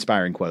many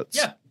inspiring quotes.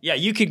 Yeah. Yeah,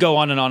 you could go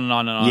on and on and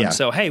on and on. Yeah.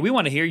 So, hey, we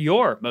want to hear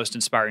your most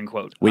inspiring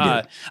quote. We do.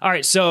 All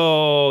right,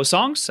 so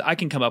songs. I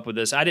can come up with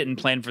this. I didn't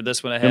plan for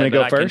this one ahead. You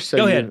want to go first?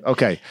 Go ahead.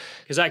 Okay.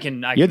 Because I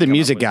can. You're the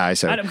music guy,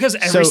 so because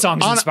every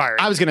song's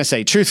inspiring. I was going to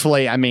say,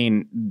 truthfully, I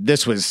mean,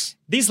 this was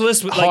these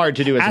lists hard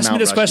to do. As ask me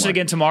this question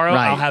again tomorrow.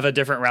 Right. I'll have a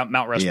different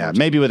Mount Rushmore. Yeah,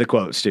 maybe with the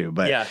quotes too.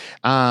 But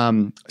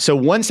so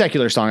one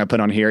secular song I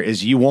put on here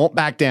is "You Won't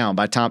Back Down"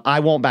 by Tom.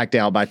 I Won't Back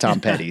Down by Tom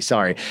Petty.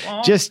 Sorry,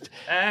 just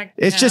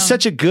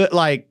such a good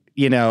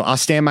I'll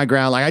stand my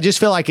ground. I just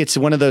feel like it's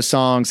one of those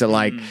songs that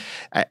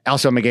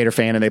also I'm a Gator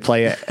fan and they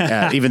play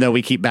it even though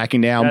we keep backing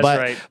down.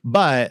 But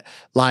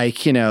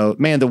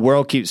man, the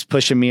world keeps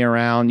pushing me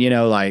around,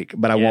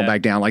 but I won't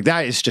back down.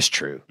 That is just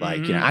true.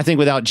 I think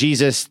without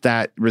Jesus,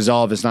 that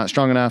resolve is not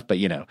strong enough, but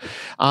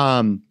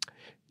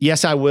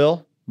Yes, I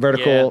Will,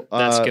 Vertical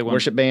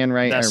worship band,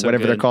 right? That's or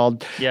whatever they're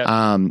called.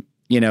 Yeah.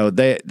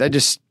 They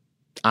just,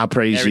 I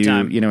praise every you,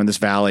 time. In this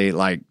valley,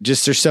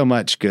 just there's so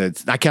much good.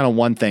 I count on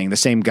one thing, the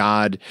same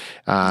God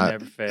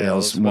never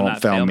fails,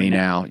 won't fail me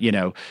now.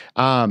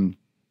 It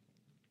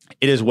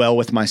is well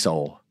with my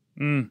soul.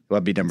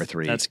 That'd be number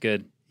 3. That's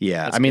good.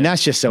 Yeah. I mean,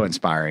 that's just so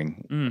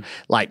inspiring.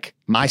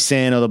 My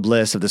sin, the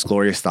bliss of this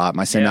glorious thought,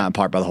 my sin not in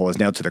part by the whole is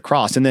nailed to the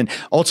cross. And then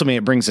ultimately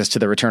it brings us to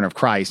the return of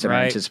Christ and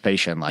our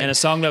anticipation. And a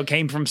song that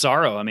came from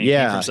sorrow. I mean, it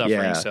came from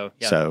suffering.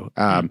 So,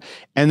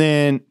 and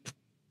then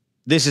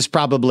this is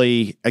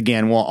probably,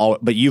 again,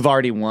 but you've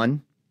already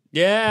won.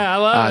 Yeah, I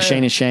love it.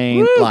 Shane and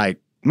Shane. Woo!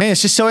 Man,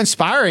 it's just so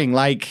inspiring.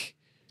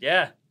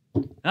 Yeah.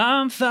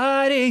 I'm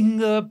fighting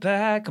the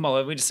back. Come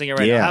on, we just sing it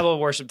right now. Have a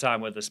little worship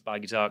time with us,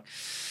 Boggy Talk.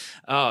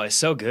 Oh, it's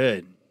so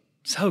good.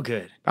 So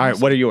good. All right,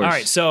 what are yours? All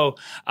right, so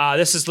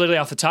this is literally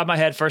off the top of my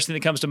head. First thing that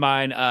comes to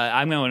mind,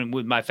 I'm going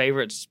with my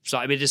favorite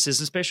song. I mean, it just is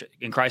inspiration.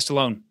 In Christ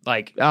Alone.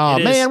 Oh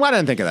man, why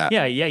didn't I think of that?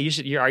 Yeah, you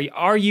should.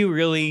 Are you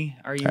really?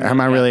 Am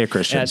I really a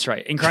Christian? That's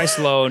right. In Christ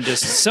Alone,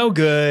 just so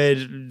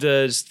good.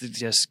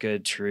 Just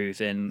good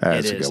truth, and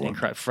it is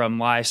from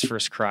life's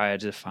first cry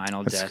to the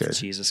final death.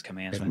 Jesus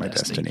commands my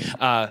destiny.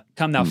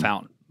 Come thou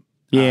fountain.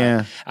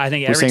 Yeah. I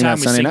think We every sang time that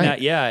we Sunday sing night.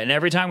 that, and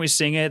every time we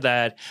sing it,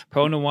 that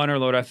prone to wonder,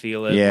 Lord, I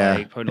feel it. Yeah,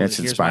 Like, prone to it's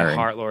here's inspiring.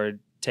 my heart, Lord,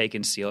 take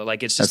and seal it.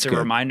 Like, it's just That's a good.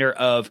 reminder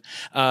of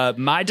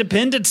my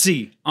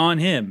dependency on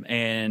Him,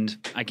 and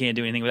I can't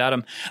do anything without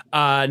Him.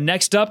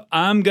 Next up,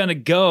 I'm gonna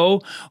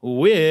go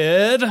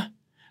with.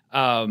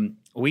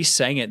 We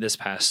sang it this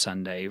past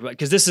Sunday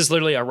because this is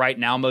literally a right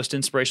now most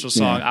inspirational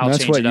song. Yeah, I'll that's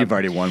change what it up. you've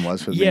already won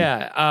was with me.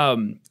 Yeah.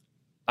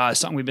 A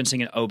song we've been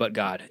singing, "Oh But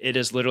God." It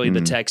is literally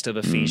the text of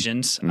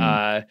Ephesians.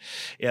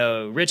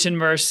 Rich in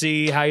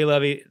mercy, how you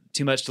love me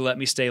too much to let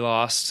me stay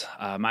lost.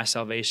 My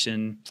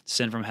salvation,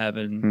 sin from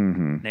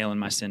heaven, nailing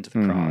my sin to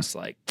the cross.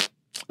 Like,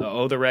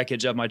 oh, the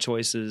wreckage of my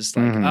choices.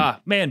 Like,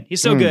 man,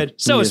 he's so good.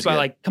 So inspired.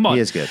 Like, come on. He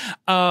is good.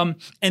 And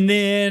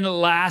then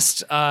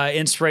last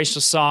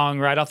inspirational song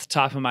right off the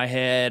top of my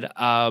head.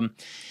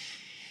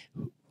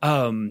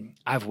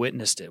 I've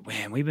witnessed it.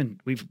 Man,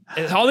 we've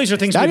all these are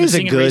things That we've been is a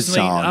singing good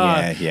recently.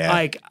 song. Yeah.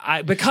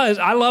 Like because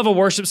I love a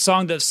worship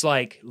song that's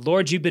like,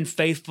 Lord, you've been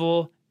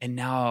faithful, and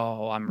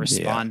now I'm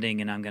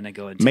responding, and I'm gonna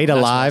go and Made that's my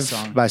Alive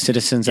song. by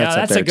Citizens. That's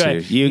Yeah, up that's there a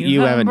good. too.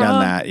 You haven't done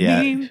that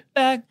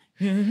yet.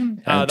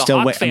 I'm I'm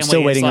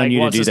still waiting on you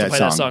to do that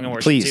song. in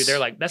worship Please. too. They're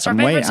like, that's our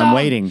favorite song. I'm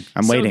waiting.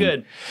 I'm So waiting.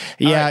 good.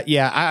 Yeah, right.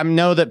 yeah. I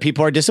know that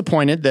people are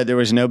disappointed that there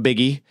was no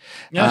Biggie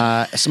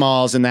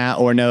Smalls in that,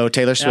 or no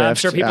Taylor Swift. I'm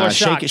sure people are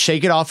shocked.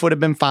 Shake It Off would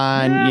have been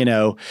fine. Yeah. You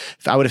know,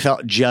 if I would have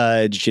felt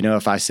judged. You know,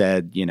 if I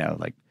said, you know,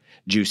 like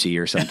Juicy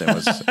or something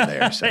was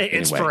there. So, anyway.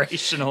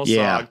 Inspirational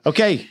Yeah. song.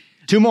 Okay.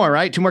 Two more,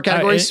 right? Two more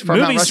categories from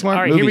Mount Movies. Rushmore. All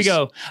right, Movies. here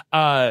we go.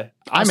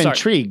 I'm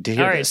intrigued to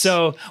hear All right, this.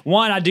 so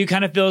one, I do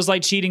kind of feels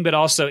like cheating, but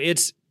also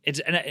it's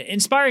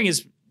inspiring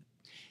is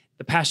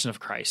the Passion of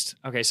Christ.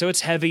 Okay, so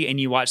it's heavy, and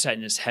you watch that,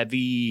 and it's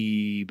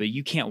heavy, but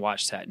you can't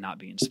watch that and not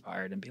be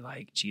inspired and be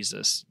like,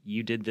 Jesus,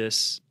 you did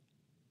this.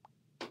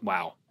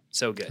 Wow,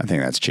 so good. I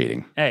think that's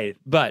cheating.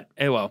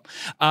 Well,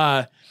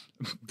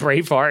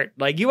 Braveheart.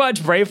 Like, you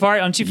watch Braveheart,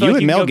 don't you feel You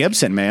like and Mel go,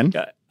 Gibson, man.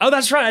 Oh,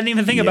 that's right. I didn't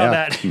even think about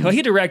Yeah. that. Well,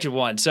 he directed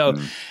one. So,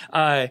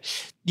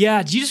 yeah,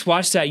 you just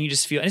watch that and you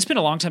just feel, and it's been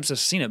a long time since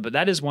I've seen it, but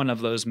that is one of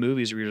those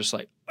movies where you're just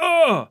like,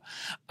 oh.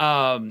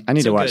 I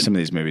need to watch some of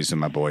these movies with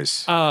my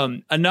boys.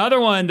 Another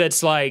one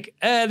that's like,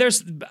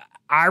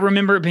 I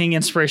remember it being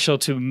inspirational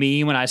to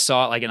me when I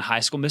saw it like in high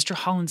school, Mr.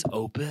 Holland's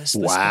Opus.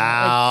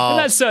 Wow.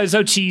 That's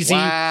so cheesy.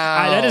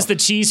 Wow. That is the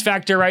cheese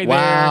factor right there.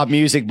 Wow,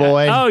 music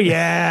boy. Oh,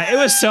 yeah. It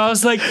was so, I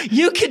was like,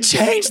 you can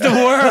change the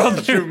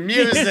world through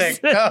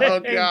music. Oh,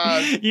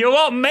 God. You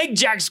won't make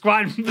Jack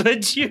Squat,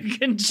 but you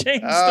can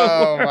change the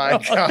Oh,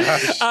 world. my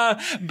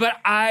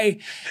gosh.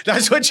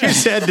 That's what you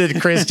said to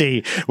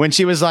Christy when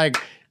she was like,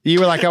 you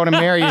were like, I want to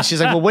marry you.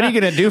 She's like, well, what are you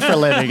going to do for a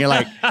living? You're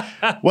like,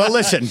 well,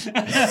 listen,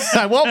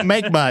 I won't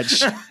make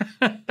much,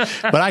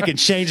 but I can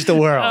change the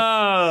world.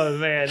 Oh,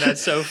 man,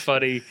 that's so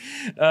funny.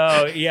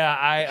 Oh, yeah.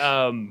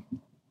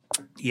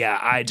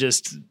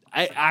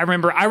 I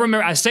remember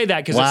I say that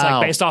because it's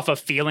like based off a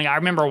feeling. I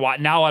remember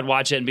now I'd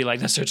watch it and be like,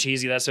 that's so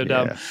cheesy, that's so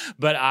dumb.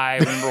 But I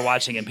remember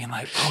watching it and being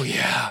like, oh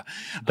yeah.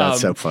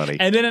 That's so funny.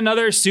 And then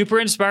another super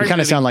inspiring You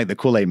kind of movie. sound like the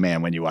Kool-Aid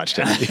Man when you watched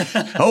it.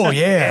 Oh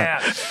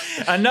yeah.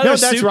 Another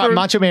that's right.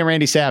 Macho Man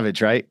Randy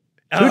Savage, right?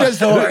 Who does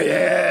the oh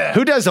yeah?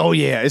 Who does oh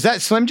yeah? Is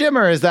that Slim Jim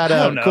or is that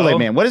Kool-Aid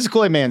Man? What does the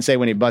Kool-Aid Man say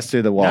when he busts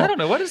through the wall? I don't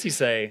know. What does he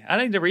say? I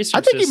need to research.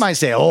 I think he might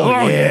say oh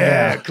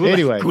yeah.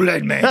 Kool-Aid,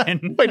 Kool-Aid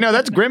Man. Wait, no,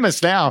 that's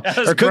Grimace now or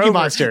Cookie Grover.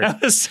 Monster.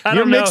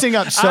 You're mixing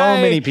up so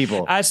many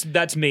people.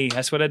 That's me.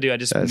 That's what I do. I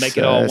just make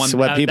it all one. That's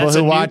what people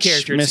who watch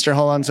Mr.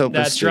 Holland's Opus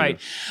That's do. right.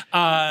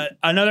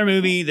 Another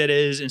movie that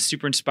is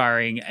super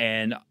inspiring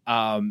and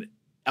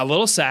a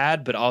little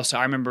sad, but also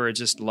I remember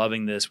just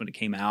loving this when it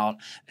came out.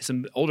 It's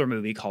an older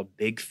movie called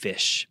Big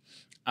Fish.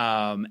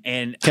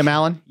 And Tim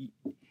Allen?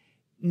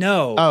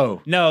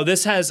 No.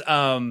 This has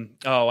I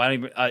don't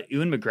even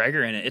Ewan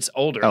McGregor in it. It's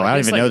older. I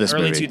don't even know this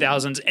early movie.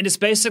 2000s, and it's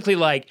basically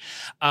like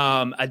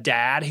a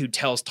dad who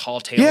tells tall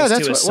tales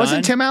to his son.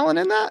 Wasn't Tim Allen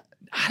in that?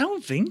 I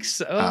don't think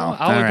so. Oh,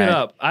 I'll look it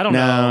up. I don't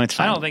know. It's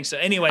fine. I don't think so.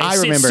 Anyway, I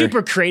it's remember.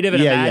 super creative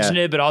and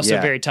imaginative, but also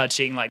Yeah. very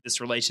touching. Like this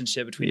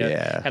relationship between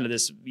kind of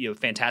this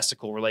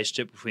fantastical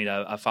relationship between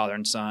a father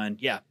and son.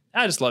 Yeah,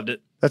 I just loved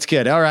it. That's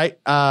good. All right.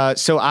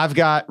 So I've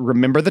got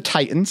Remember the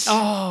Titans.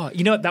 Oh,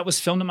 you know what? That was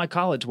filmed in my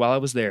college while I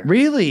was there.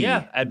 Really?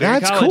 Yeah, at Berry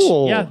That's College.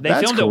 cool. Yeah, they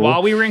That's filmed it cool.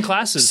 while we were in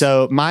classes.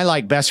 So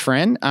my best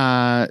friend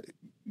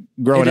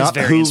growing It is up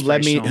very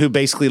who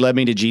basically led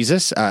me to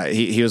Jesus.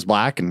 He was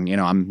black and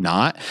I'm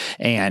not.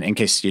 And in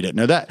case you didn't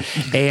know that,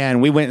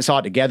 and we went and saw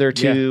it together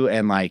too. Yeah.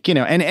 And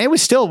and it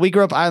was still, we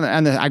grew up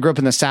I grew up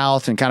in the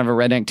South and kind of a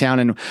redneck town.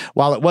 And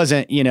while it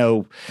wasn't,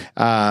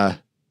 I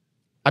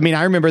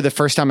remember the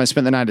first time I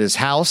spent the night at his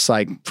house,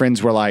 like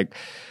friends were like,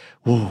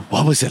 "Whoa,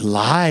 what was it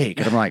like?"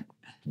 And I'm like,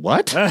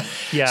 "What?"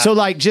 Yeah. So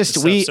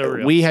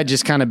we had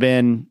just kind of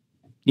been,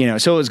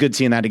 so it was good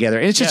seeing that together.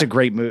 And it's just a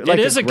great movie. Like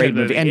it is a great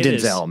good movie. And It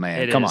Denzel, is.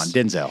 man. It Come is. on,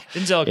 Denzel.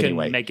 Denzel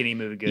can make any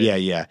movie good.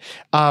 Yeah.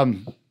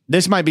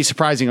 This might be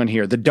surprising on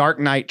here. The Dark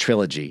Knight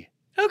trilogy.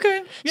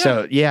 Okay. Yeah.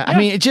 So I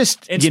mean, it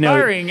just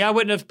inspiring. I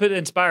wouldn't have put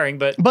inspiring,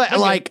 but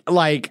okay.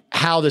 like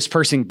how this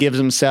person gives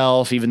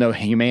himself, even though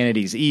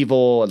humanity's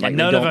evil, and like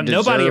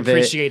nobody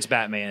appreciates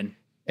Batman.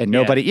 And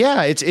nobody,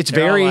 it's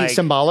very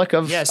symbolic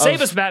of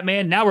save us,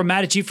 Batman. Now we're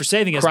mad at you for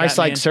saving us,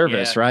 Christ-like Batman.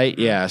 service, right?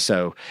 Yeah.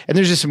 So, and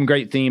there's just some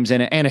great themes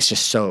in it, and it's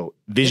just so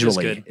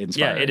visually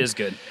inspiring. Yeah, it is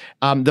good.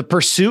 The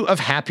Pursuit of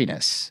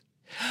Happiness.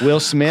 Will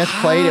Smith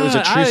played. It was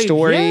a true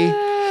story.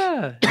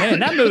 Yeah, man,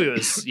 that movie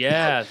was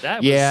that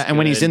was and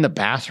when he's in the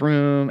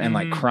bathroom and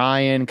like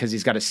crying because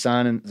he's got his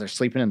son and they're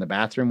sleeping in the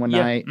bathroom one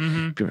night,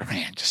 people,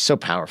 man, just so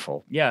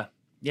powerful. Yeah.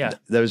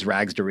 Those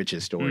rags to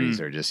riches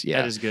stories are just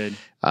that is good.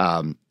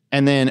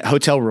 And then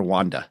Hotel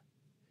Rwanda.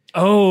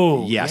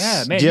 Oh, yes.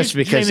 Yeah, man. Just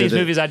because of these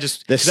movies,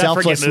 the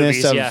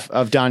selflessness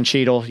of Don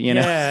Cheadle,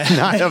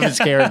 not of his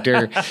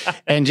character.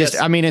 And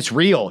just, I mean, it's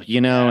real,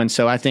 and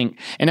so I think,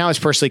 and I was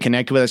personally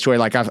connected with that story.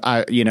 Like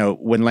I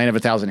when Land of a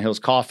Thousand Hills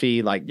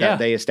Coffee, like that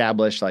they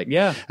established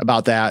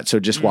about that. So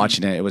just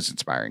watching it was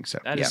inspiring. So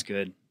that is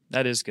good.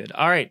 That is good.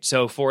 All right.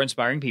 So 4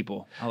 inspiring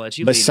people. I'll let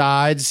you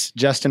Besides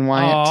Justin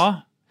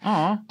Wyatt.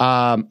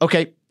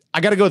 Okay.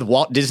 I got to go with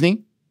Walt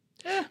Disney.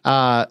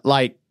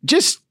 Yeah.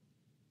 Just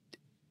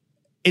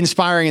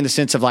inspiring in the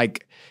sense of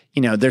like,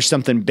 there's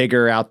something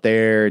bigger out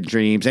there,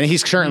 dreams. And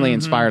he's certainly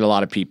inspired a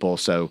lot of people.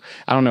 So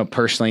I don't know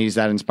personally he's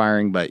that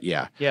inspiring, but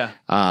yeah.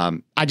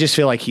 I just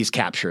feel like he's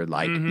captured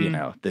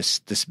this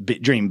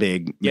dream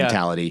big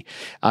mentality.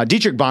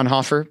 Dietrich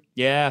Bonhoeffer.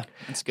 Yeah,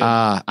 that's good.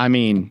 I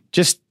mean,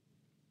 just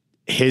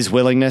his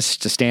willingness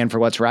to stand for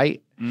what's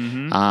right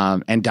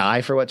and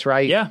die for what's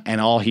right. Yeah.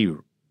 And all he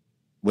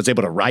was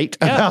able to write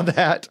about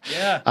that.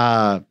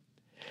 Yeah.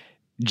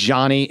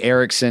 Johnny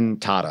Erickson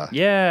Tata.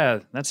 Yeah,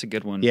 that's a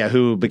good one. Yeah,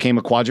 who became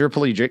a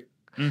quadriplegic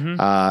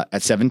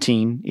at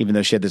 17, even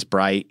though she had this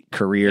bright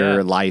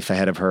career life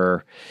ahead of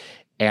her.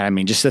 And I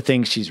mean, just the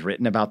things she's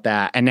written about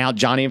that. And now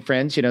Johnny and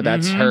Friends,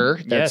 that's her.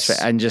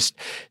 And just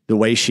the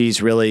way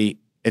she's really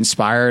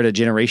inspired a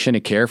generation to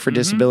care for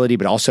disability,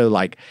 but also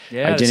like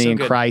identity in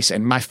Christ.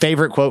 And my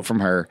favorite quote from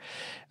her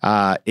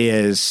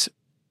is,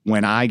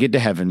 "When I get to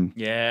heaven,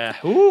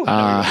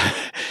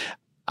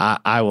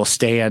 I will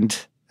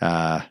stand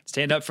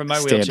up from my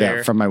wheelchair. Stand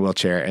up from my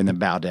wheelchair and then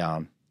bow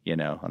down,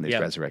 on these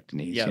resurrected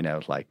knees,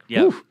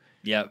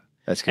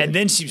 That's good. And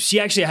then she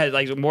actually had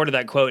like more to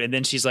that quote, and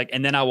then she's like,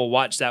 and then I will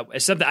watch that.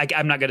 It's something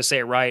I'm not going to say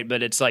it right,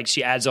 but it's like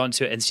she adds on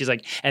to it, and she's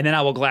like, and then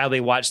I will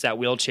gladly watch that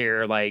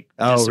wheelchair like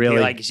really?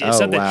 Like it's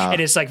something, wow. And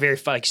it's like very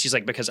fun. Like, she's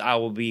like, because I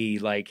will be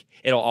like,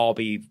 it'll all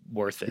be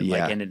worth it.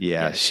 Yeah, like, and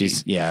that's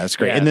great.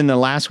 Yeah. And then the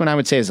last one I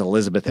would say is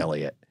Elizabeth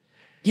Elliot.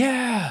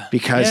 Yeah,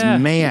 because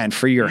man,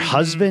 for your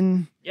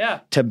husband,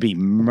 to be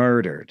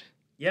murdered,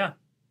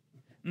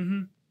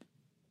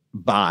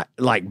 by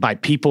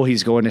people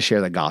he's going to share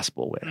the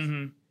gospel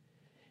with,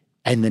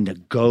 and then to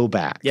go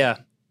back,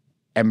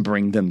 and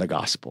bring them the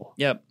gospel,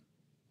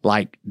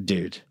 like,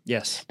 dude,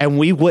 yes, and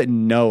we wouldn't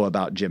know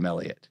about Jim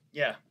Elliot,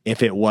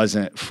 if it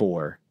wasn't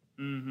for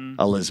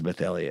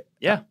Elizabeth Elliot,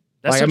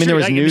 That's like, I mean, there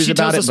was news she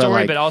about tells it, the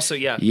story, but but also,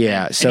 so and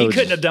he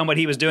couldn't have done what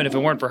he was doing if it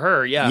weren't for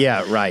her.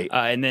 Right.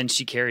 And then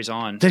she carries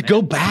on to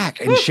go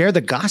back and share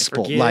the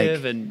gospel,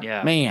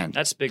 man,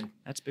 that's big.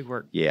 That's big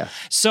work. Yeah.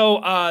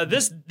 So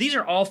these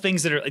are all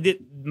things that are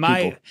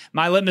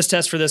my litmus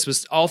test for this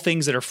was all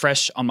things that are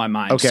fresh on my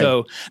mind. Okay.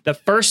 So the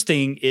first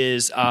thing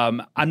is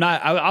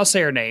I'll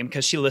say her name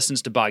because she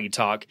listens to Boggy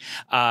Talk,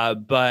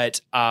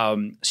 but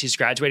she's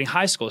graduating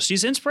high school.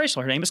 She's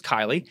inspirational. Her name is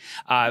Kylie.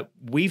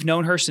 We've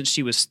known her since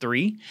she was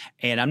 3.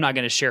 And I'm not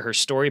going to share her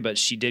story, but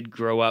she did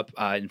grow up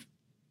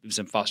was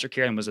in foster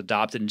care and was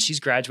adopted, and she's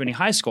graduating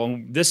high school.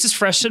 And this is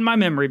fresh in my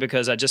memory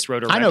because I just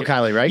wrote her. I know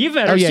Kylie, right? You've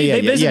met her.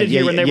 They visited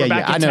here when they were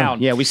back in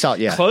town. Yeah, we saw it.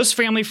 Yeah, close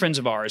family friends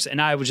of ours.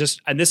 And I was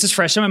and this is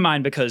fresh in my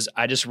mind because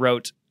I just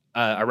wrote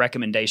a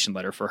recommendation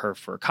letter for her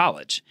for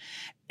college.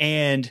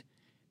 And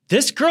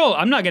this girl,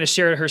 I'm not going to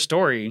share her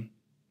story,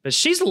 but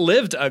she's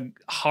lived a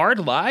hard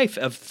life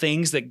of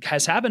things that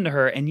has happened to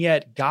her, and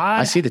yet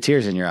God... I see the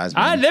tears in your eyes,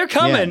 man. They're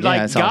coming.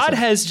 God awesome.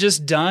 has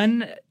just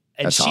done,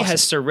 and that's she awesome.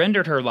 has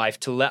surrendered her life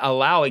to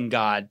allowing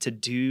God to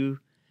do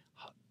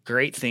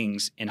great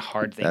things in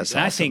hard things. That's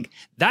and awesome. I think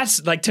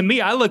that's, like, to me,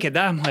 I look at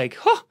that, I'm like,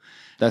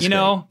 that's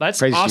great.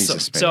 Praise awesome.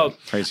 Jesus, so,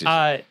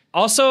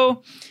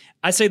 also...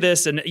 I say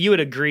this, and you would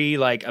agree,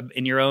 like,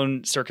 in your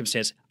own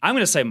circumstance. I'm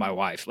going to say my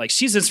wife. Like,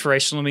 she's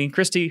inspirational to me.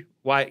 Christy,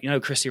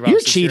 Christy Ross.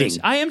 You're cheating.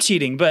 I am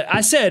cheating, but I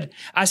said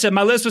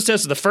my list was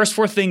just the first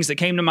 4 things that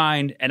came to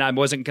mind, and I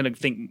wasn't going to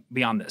think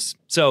beyond this.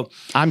 So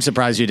I'm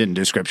surprised you didn't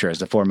do scripture as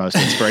the foremost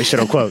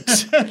inspirational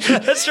quotes.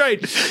 That's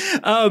right.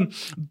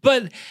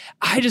 But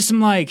I just am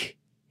like,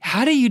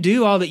 how do you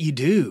do all that you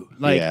do?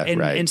 Like,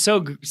 and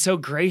so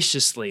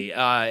graciously,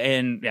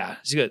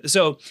 it's good.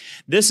 So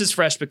this is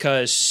fresh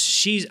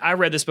because I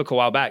read this book a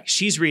while back.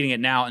 She's reading it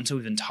now, and so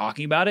we've been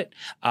talking about it.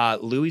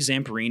 Louis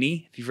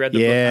Zamperini, if you've read the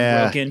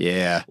book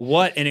Unbroken,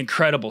 what an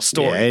incredible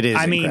story. Yeah, it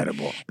is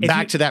incredible.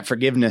 Back to that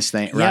forgiveness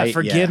thing, right? Yeah,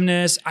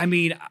 forgiveness. I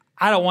mean,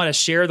 I don't want to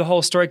share the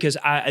whole story because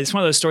it's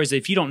one of those stories that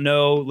if you don't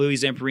know Louis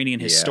Zamperini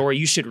and his story,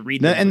 you should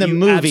read it. And the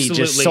movie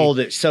just sold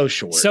it so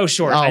short. So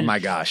short. Oh, my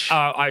gosh.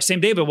 Sam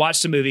David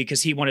watched the movie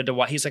because he wanted to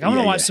watch. He's like, I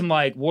want to watch some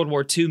like World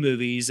War II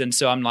movies. And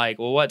so I'm like,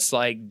 well, what's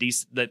like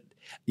these that.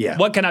 Yeah.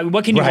 What can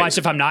you watch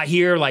if I'm not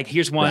here? Like,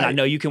 here's one. I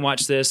know you can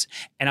watch this.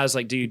 And I was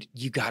like, dude,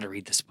 you got to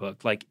read this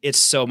book. Like, it's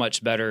so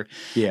much better.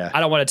 Yeah. I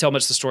don't want to tell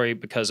much of the story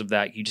because of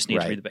that. You just need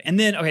to read the book. And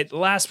then, okay, the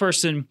last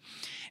person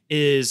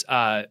is,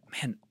 our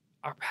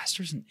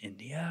pastor's in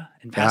India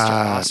and Pastor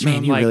Ostrom.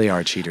 Man, you really are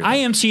a cheater. I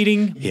am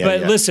cheating,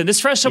 but listen, this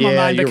is fresh on my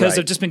mind because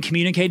I've just been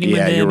communicating with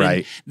them. You're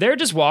right. They're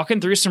just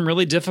walking through some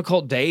really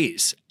difficult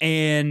days.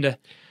 And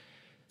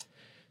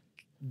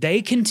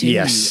they continue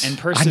and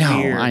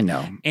persevere. I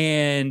know.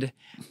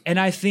 And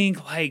I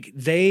think like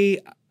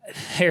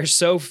they're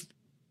so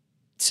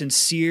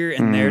sincere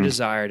in their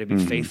desire to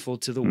be faithful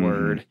to the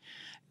word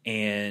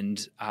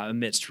and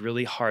amidst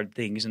really hard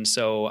things. And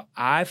so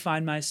I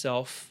find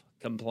myself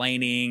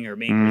complaining or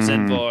being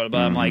resentful, but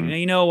I'm like,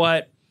 you know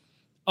what?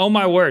 Oh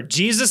my word,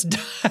 Jesus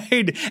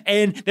died,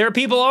 and there are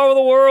people all over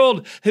the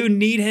world who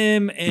need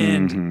him.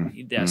 And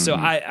so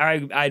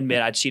I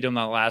admit I cheated on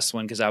the last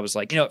one because I was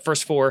like,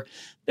 first four.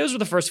 Those were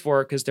the first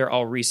four because they're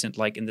all recent.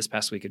 Like in this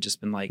past week, I've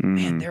just been like,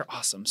 man, they're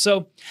awesome.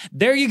 So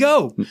there you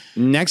go.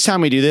 Next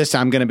time we do this,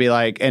 I'm going to be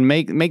like, and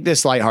make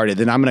this lighthearted.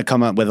 Then I'm going to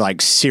come up with like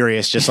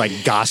serious, just like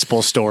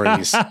gospel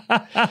stories.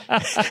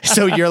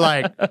 So you're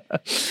like,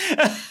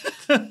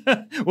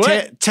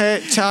 what?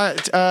 Patrick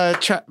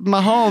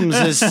Mahomes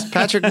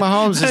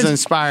is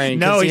inspiring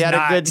because he had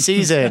a good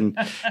season.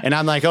 And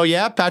I'm like, oh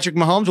yeah, Patrick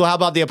Mahomes. Well, how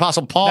about the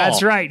Apostle Paul?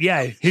 That's right.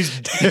 Yeah, he's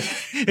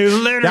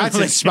literally that's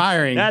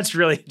inspiring. That's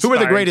really inspiring. Who are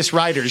the greatest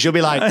writers? You'll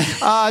be like,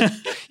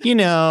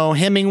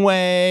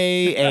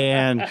 Hemingway,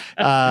 and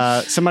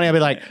somebody will be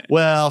like,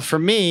 well, for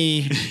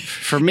me,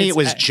 it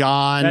was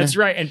John. That's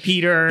right, and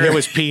Peter. It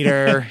was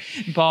Peter,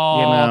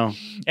 Paul,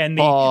 and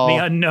the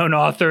unknown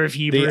author of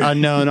Hebrews. The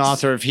unknown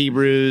author of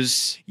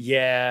Hebrews.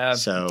 Yeah.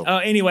 So,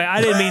 anyway,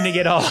 I didn't mean to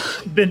get all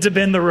bend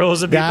the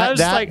rules of people.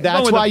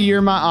 That's why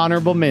you're my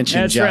honorable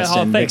mention,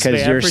 Justin, thanks, because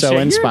man. you're so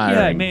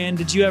inspiring. Man,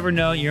 did you ever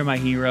know you're my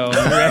hero?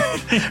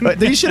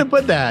 You should have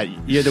put that.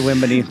 You're the wind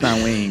beneath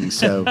my wings.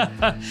 So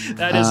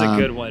that is a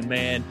good one,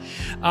 man.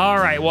 All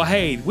right. Well,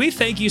 hey, we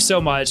thank you so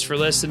much for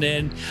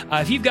listening.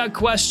 If you've got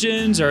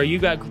questions or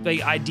you've got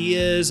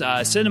ideas,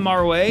 send them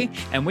our way,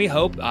 and we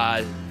hope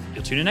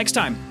you'll tune in next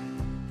time.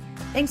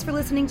 Thanks for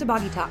listening to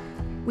Boggy Talk.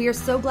 We are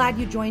so glad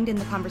you joined in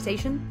the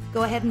conversation.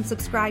 Go ahead and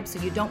subscribe so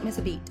you don't miss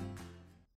a beat.